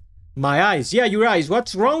crap? My eyes. Yeah, your eyes.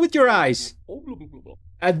 What's wrong with your eyes?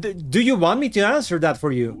 Do you want me to answer that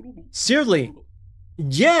for you? Seriously?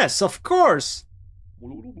 Yes, of course.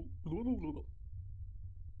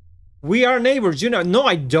 We are neighbors, you know. No,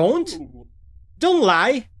 I don't. Don't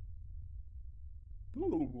lie.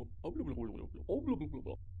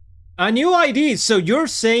 A new ID. So you're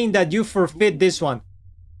saying that you forfeit this one.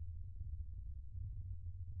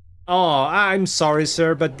 Oh, I'm sorry,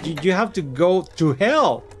 sir, but you have to go to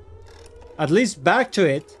hell. At least back to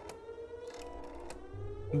it.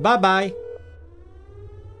 Bye-bye.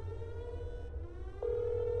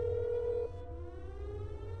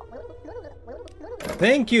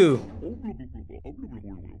 Thank you.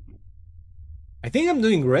 I think I'm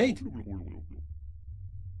doing great.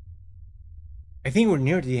 I think we're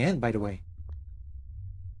near the end, by the way.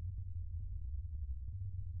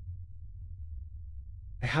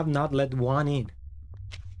 I have not let Juan in.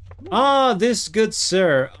 Ah, this good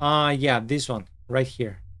sir. Yeah, this one right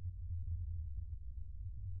here.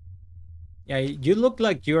 Yeah, you look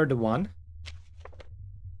like you're the one.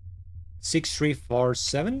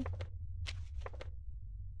 6347.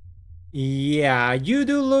 Yeah, you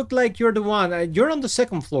do look like you're the one. You're on the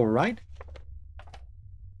second floor, right?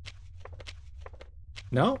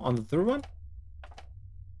 No, on the third one?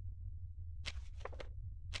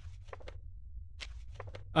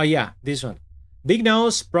 Oh yeah, this one. Big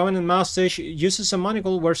nose, prominent mustache, uses a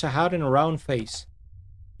monocle, wears a hat and a round face.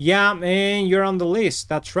 Yeah, and you're on the list,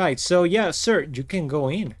 that's right. So yeah, sir, you can go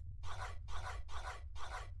in.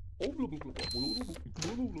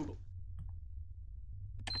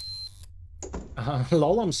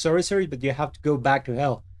 Lol, I'm sorry, sir, but you have to go back to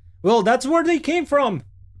hell. Well, that's where they came from.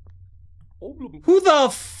 Who the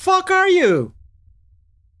fuck are you?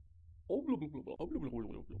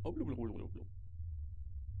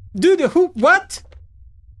 Dude, who? What?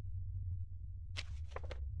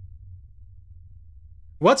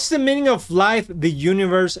 What's the meaning of life, the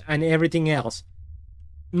universe, and everything else?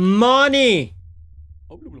 Money!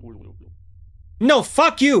 No,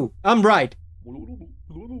 fuck you! I'm right.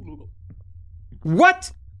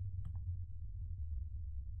 What?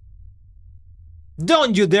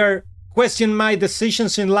 Don't you dare question my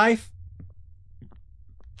decisions in life.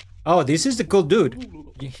 Oh, this is the cool dude.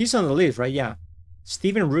 He's on the list, right? Yeah.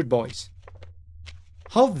 Steven Rude Boys.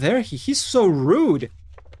 How dare he? He's so rude.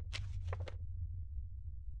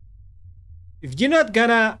 If you're not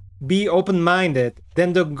gonna be open-minded,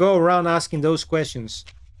 then don't go around asking those questions.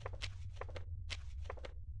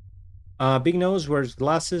 Big nose, wears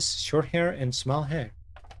glasses, short hair, and small hair.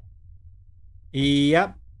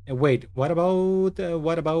 Yep. Wait, what about...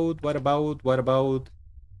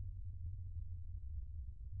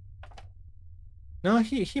 No,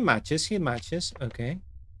 he matches, okay.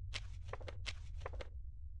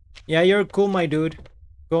 Yeah, you're cool, my dude.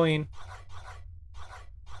 Go in.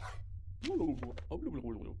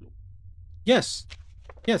 Yes.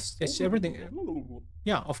 Yes, it's everything.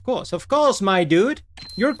 Yeah, of course, my dude.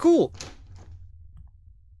 You're cool.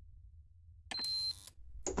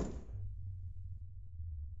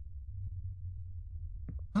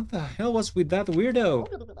 What the hell was with that weirdo?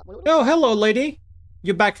 Oh, hello, lady.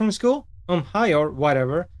 You back from school? Hi, or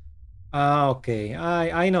whatever. Okay,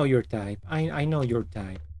 I know your type. I know your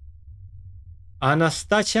type.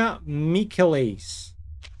 Anastasia Micheles.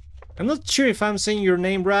 I'm not sure if I'm saying your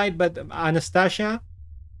name right, but Anastasia,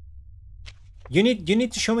 you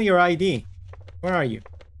need to show me your ID. Where are you?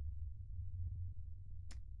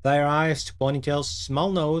 Dire eyes, two ponytails, small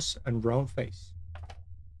nose, and brown face.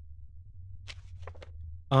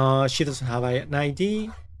 She doesn't have an ID,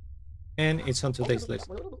 and it's on today's list.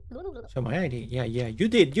 So my ID, yeah, you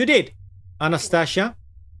did, Anastasia,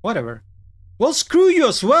 whatever. Well, screw you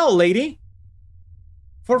as well, lady.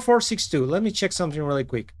 4462. Let me check something really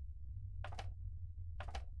quick.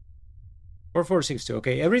 4462.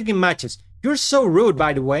 Okay, everything matches. You're so rude,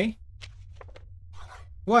 by the way.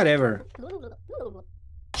 Whatever.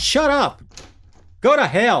 Shut up. Go to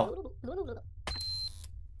hell.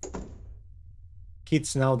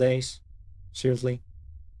 Kids nowadays. Seriously.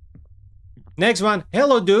 Next one.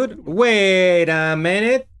 Hello, dude. Wait a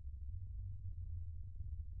minute.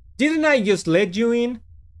 Didn't I just let you in?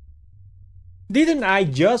 Didn't I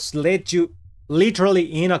just let you literally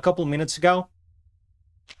in a couple minutes ago?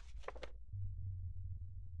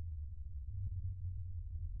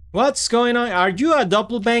 What's going on? Are you a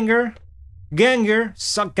doppelganger? Ganger?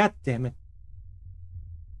 So, God damn it.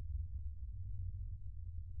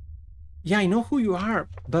 Yeah, I know who you are,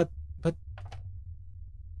 but...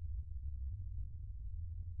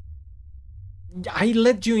 I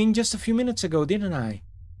let you in just a few minutes ago, didn't I?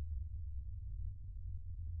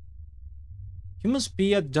 You must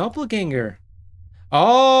be a doppelganger.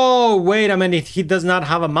 Oh, wait a minute. He does not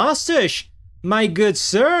have a mustache. My good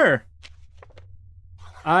sir.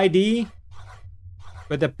 ID.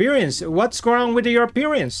 But appearance. What's wrong with your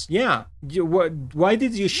appearance? Yeah. Why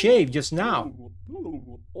did you shave just now?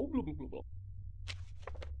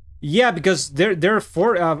 Yeah, because they're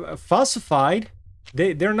falsified.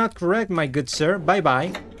 They're not correct, my good sir. Bye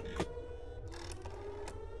bye.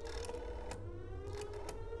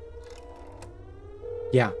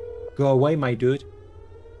 Yeah, go away, my dude.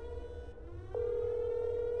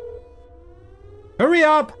 Hurry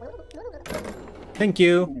up! Thank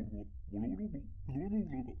you.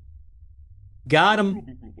 Got him.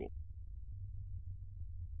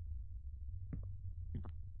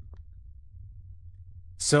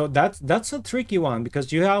 So that's a tricky one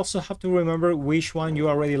because you also have to remember which one you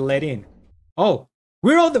already let in. Oh,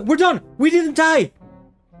 we're done. We didn't die.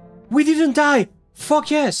 We didn't die.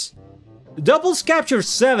 Fuck yes. Doubles capture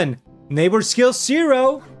 7. Neighbor skill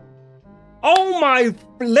 0. Oh my,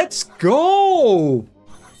 let's go.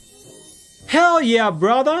 Hell yeah,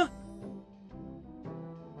 brother.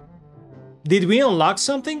 Did we unlock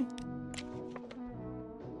something?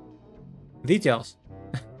 Details.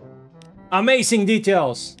 Amazing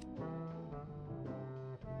details.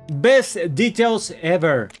 Best details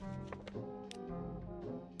ever.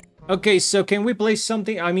 Okay, so can we play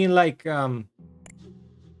something? I mean, like,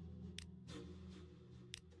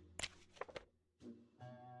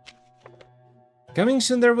 coming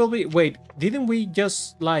soon there will be... Wait, didn't we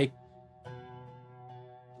just, like...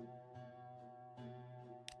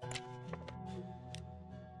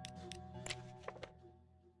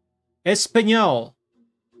 Espanol.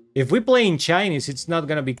 If we play in Chinese, it's not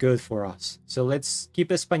gonna be good for us. So let's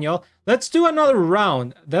keep Espanol. Let's do another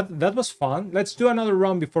round. That was fun. Let's do another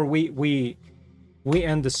round before we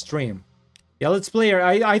end the stream. Yeah, let's play.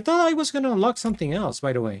 I thought I was gonna unlock something else,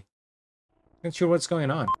 by the way. Not sure what's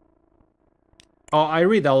going on. Oh, I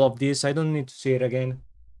read all of this. I don't need to see it again.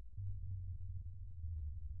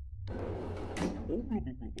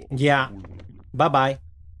 Yeah. Bye-bye.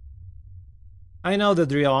 I know the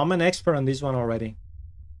drill. I'm an expert on this one already.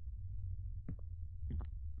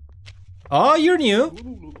 Oh, you're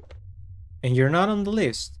new. And you're not on the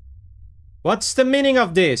list. What's the meaning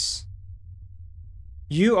of this?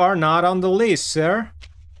 You are not on the list, sir.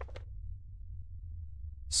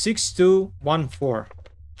 6214.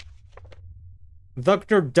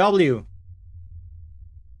 Dr. W.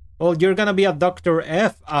 Well, you're gonna be a Dr.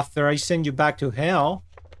 F after I send you back to hell.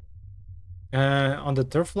 On the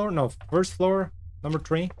 3rd floor? No, 1st floor, number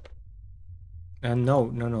 3.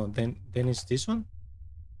 No. Then it's this one?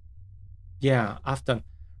 Yeah, Afton.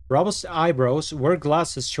 Robust eyebrows, wear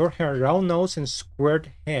glasses, short hair, round nose, and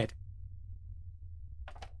squared head.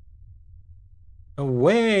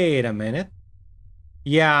 Wait a minute.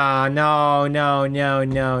 Yeah, no.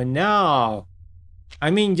 I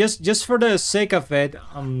mean, just for the sake of it,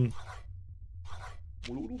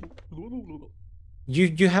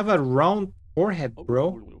 you have a round forehead,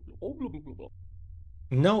 bro.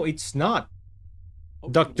 No, it's not.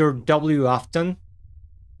 Dr. W. Afton.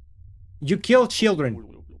 You kill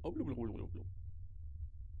children.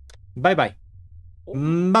 Bye-bye.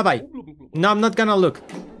 Bye-bye. No, I'm not gonna look.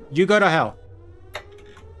 You go to hell.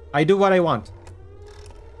 I do what I want.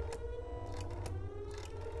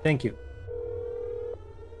 Thank you.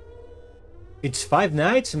 It's 5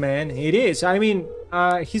 nights, man. It is. I mean,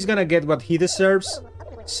 he's gonna get what he deserves.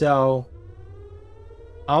 So,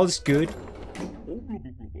 all is good.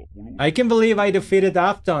 I can believe I defeated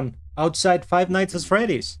Afton outside 5 Nights at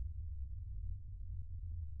Freddy's.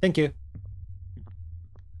 Thank you.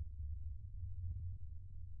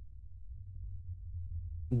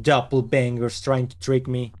 Doppelgangers trying to trick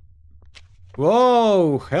me.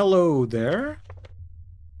 Whoa, hello there.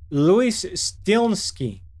 Louis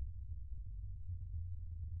Stilnsky.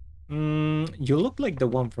 You look like the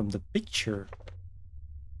one from the picture.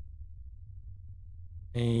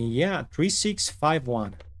 Yeah,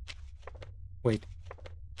 3651. Wait.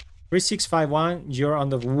 3651, you're on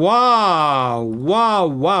the... Wow!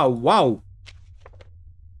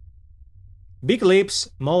 Big lips,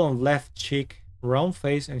 mole on left cheek, round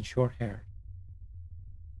face, and short hair.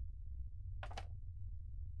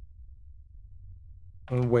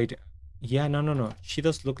 Wait. Yeah, no. She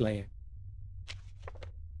does look like it.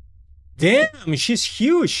 Damn, she's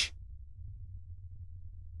huge!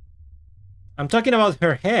 I'm talking about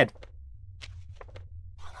her head.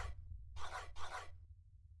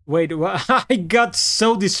 Wait, what? I got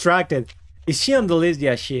so distracted. Is she on the list?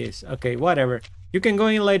 Yeah, she is. Okay, whatever. You can go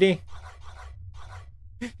in, lady.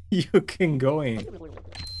 You can go in.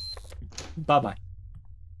 Bye-bye.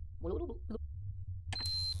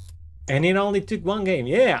 And it only took one game.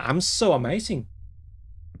 Yeah, I'm so amazing.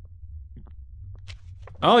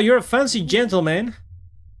 Oh, you're a fancy gentleman.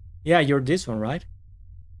 Yeah, you're this one, right?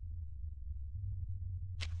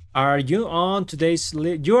 Are you on today's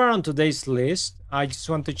list? You are on today's list. I just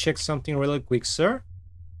want to check something really quick, sir.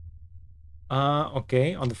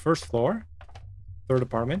 Okay, on the first floor. Third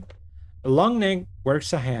apartment. A long neck,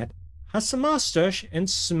 works ahead, has a mustache and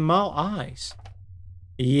small eyes.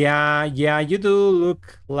 Yeah, you do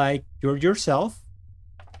look like you're yourself.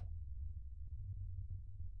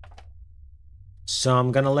 So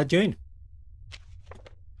I'm gonna let you in.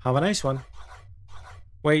 Have a nice one.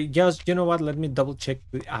 Wait, just, you know what? Let me double check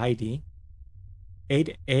the ID.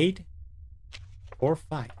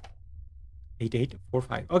 8845.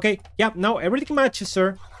 8845. Okay, yeah, no, everything matches,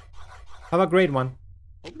 sir. Have a great one.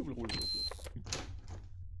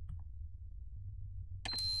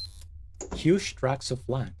 Huge tracts of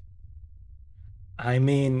land. I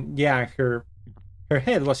mean, yeah, her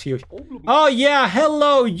head was huge. Oh yeah,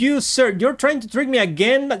 hello, you sir. You're trying to trick me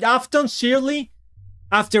again, Afton, seriously?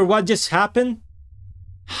 After what just happened?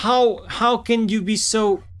 How can you be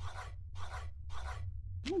so...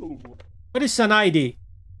 What is an ID?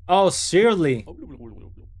 Oh, seriously?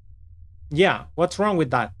 Yeah, what's wrong with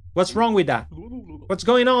that? What's wrong with that? What's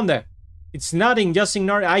going on there? It's nothing, just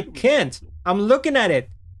ignore it. I can't. I'm looking at it.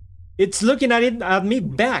 It's looking at me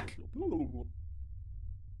back.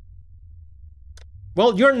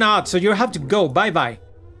 Well, you're not, so you have to go. Bye-bye.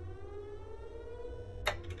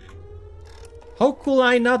 How could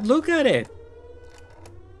I not look at it?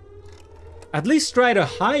 At least try to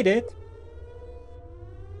hide it.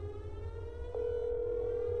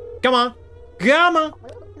 Come on. Come on.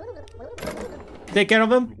 Take care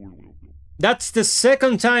of him. That's the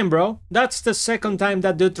second time, bro. That's the second time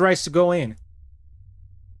that dude tries to go in.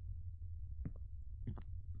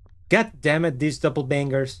 God damn it, these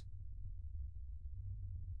doppelgangers.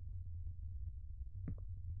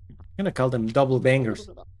 I'm gonna call them double bangers.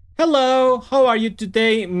 Hello, how are you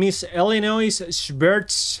today, Miss Illinois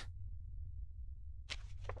Schbertz?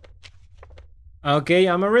 Okay,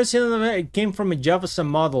 I'm a resident of it. I came from a job as a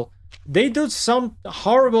model. They do some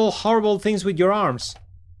horrible things with your arms.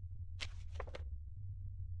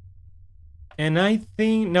 And I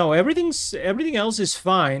think no, everything else is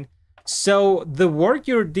fine. So the work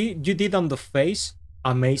you did on the face,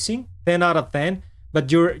 amazing, 10 out of 10.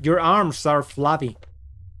 But your arms are flabby.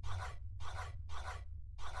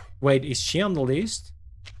 Wait, is she on the list?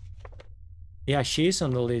 Yeah, she is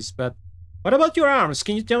on the list, but what about your arms?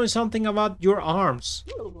 Can you tell me something about your arms?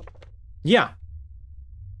 Yeah.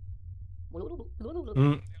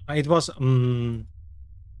 It was...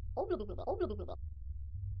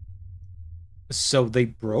 So they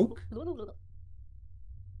broke?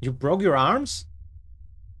 You broke your arms?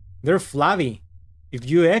 They're flabby. If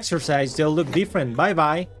you exercise, they'll look different.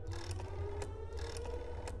 Bye-bye.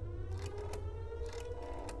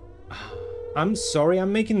 I'm sorry,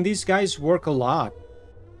 I'm making these guys work a lot.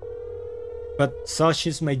 But such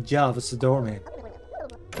is my job as a doorman.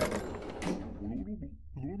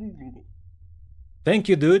 Thank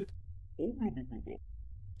you, dude.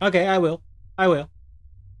 Okay, I will. I will.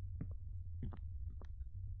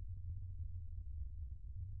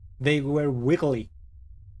 They were wiggly.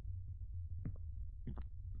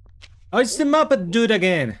 Oh, it's the Muppet dude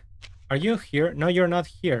again. Are you here? No, you're not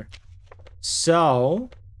here. So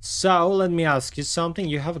let me ask you something.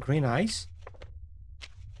 You have green eyes?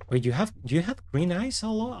 Wait, you had green eyes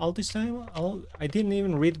all this time? I didn't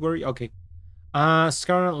even read where you... Okay.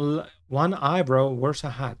 Scar, one eyebrow, where's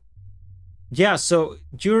a hat? Yeah, so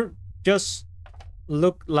you're just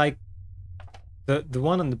look like the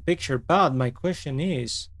one on the picture, but my question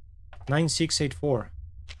is 9684.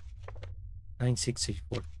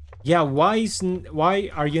 9684. Yeah, why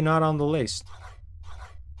are you not on the list?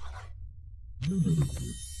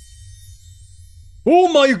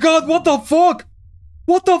 Oh my god, what the fuck?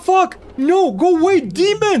 What the fuck? No, go away,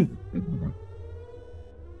 demon!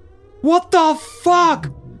 What the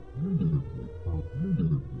fuck?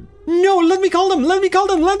 No, let me call them! Let me call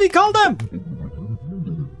them! Let me call them!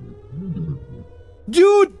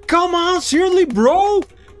 Dude, come on, seriously, bro?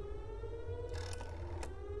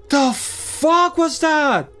 The fuck was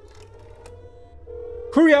that?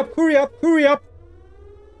 Hurry up, hurry up, hurry up!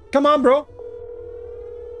 Come on, bro!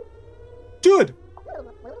 Dude!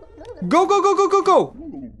 Go, go, go, go, go, go!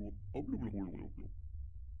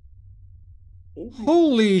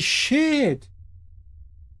 Holy shit!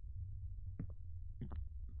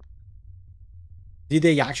 Did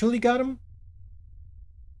they actually got him?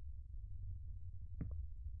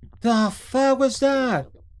 The fuck was that?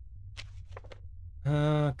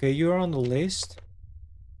 Okay, you're on the list.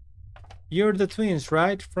 You're the twins,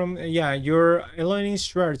 right? From, yeah, you're Eleni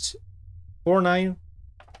Schwartz,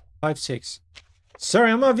 4956.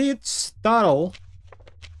 Sorry, I'm a bit startled.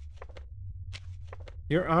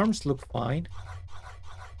 Your arms look fine.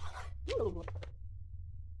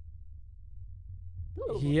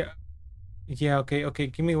 Yeah. Yeah, okay, okay.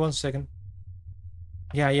 Give me 1 second.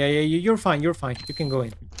 Yeah, you're fine, you're fine. You can go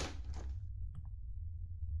in.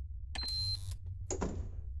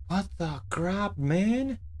 What the crap,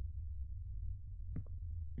 man?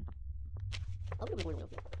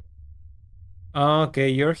 Okay,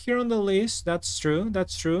 you're here on the list. That's true,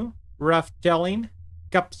 that's true. Raftelin,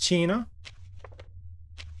 Cappuccino.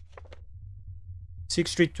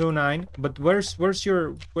 6329. But where's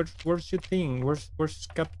your thing? Where's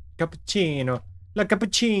Cappuccino? La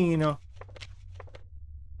Cappuccino.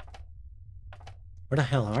 Where the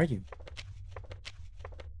hell are you?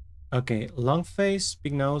 Okay, long face,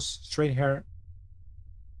 big nose, straight hair,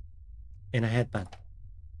 and a headband.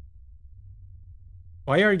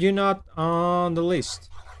 Why are you not on the list?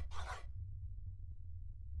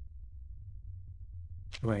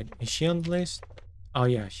 Wait, is she on the list? Oh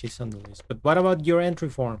yeah, she's on the list. But what about your entry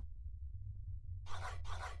form?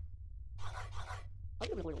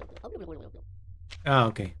 Ah,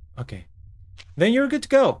 okay, okay. Then you're good to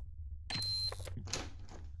go.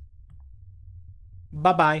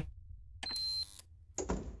 Bye-bye.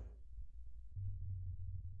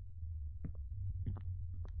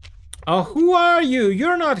 Oh, who are you?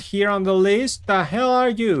 You're not here on the list. The hell are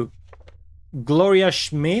you? Gloria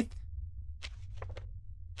Schmidt?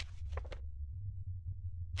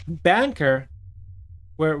 Banker?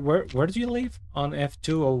 Where do you live? On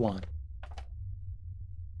F201.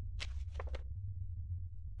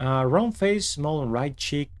 Round face, small and right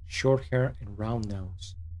cheek, short hair, and round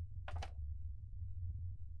nose.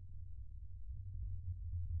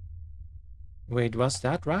 Wait, was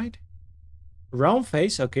that right? Round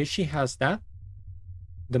face, okay, she has that.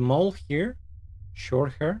 The mole here,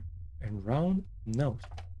 short hair, and round nose.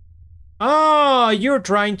 Oh, you're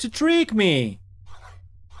trying to trick me.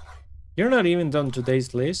 You're not even on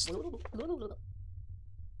today's list.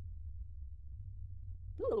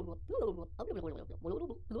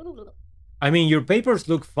 I mean, your papers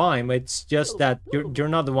look fine, but it's just that you're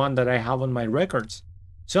not the one that I have on my records.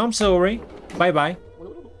 So I'm sorry. Bye-bye.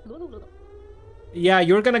 Yeah,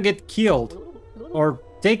 you're gonna get killed. Or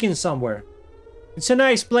taken somewhere. It's a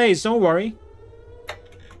nice place, don't worry.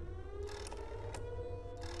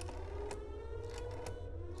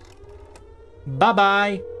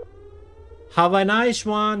 Bye-bye. Have a nice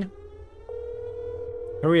one.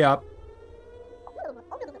 Hurry up.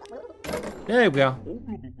 There we go.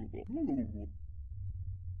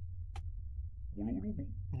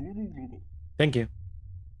 Thank you.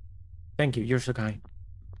 Thank you, you're so kind.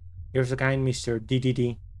 You're so kind, Mr.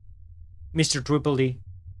 D.D.D. Mr. Triple D.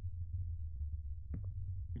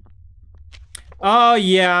 Oh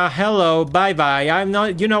yeah, hello, bye-bye. I'm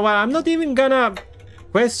not, you know what, I'm not even gonna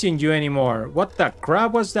question you anymore. What the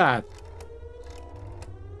crap was that?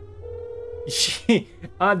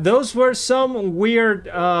 Those were some weird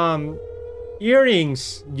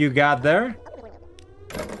earrings you got there.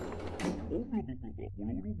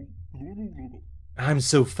 I'm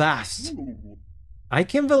so fast. I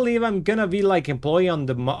can't believe I'm gonna be like employee on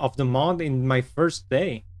the of the month in my first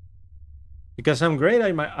day, because I'm great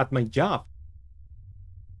at my job.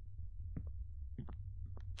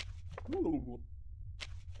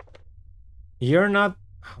 You're not.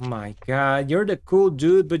 Oh my god, you're the cool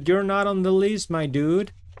dude, but you're not on the list, my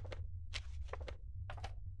dude.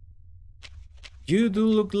 You do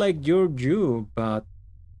look like you're you, but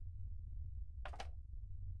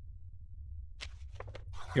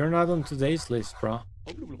you're not on today's list, bro.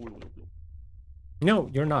 No,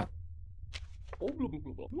 you're not.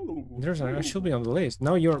 I should be on the list.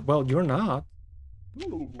 No, you're not.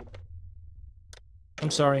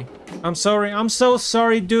 I'm sorry. I'm sorry. I'm so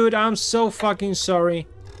sorry, dude. I'm so fucking sorry.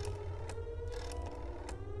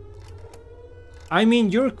 I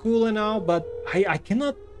mean, you're cool and all, but I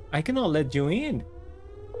cannot let you in.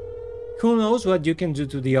 Who knows what you can do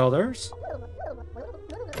to the others?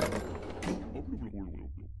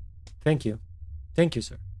 Thank you. Thank you,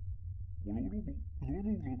 sir.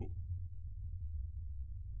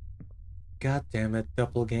 God damn it,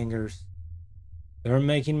 doppelgangers. They're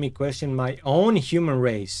making me question my own human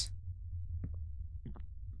race.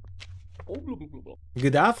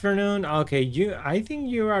 Good afternoon. Okay, I think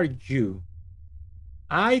you are you.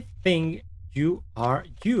 I think you are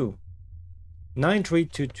you.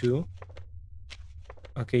 9322.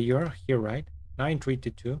 Okay, you're here, right?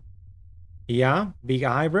 9322. Yeah, big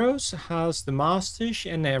eyebrows, has the mustache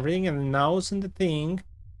and everything, and the nose and the thing.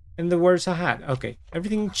 And the words I had. Okay,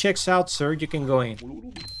 everything checks out, sir. You can go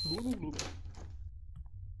in.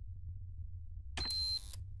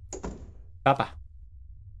 Papa.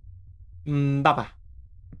 Papa.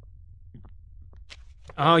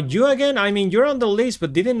 Oh, you again? I mean, you're on the list,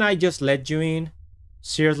 but didn't I just let you in?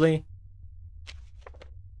 Seriously?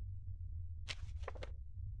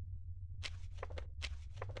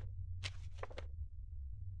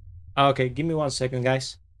 Okay, give me 1 second,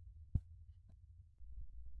 guys.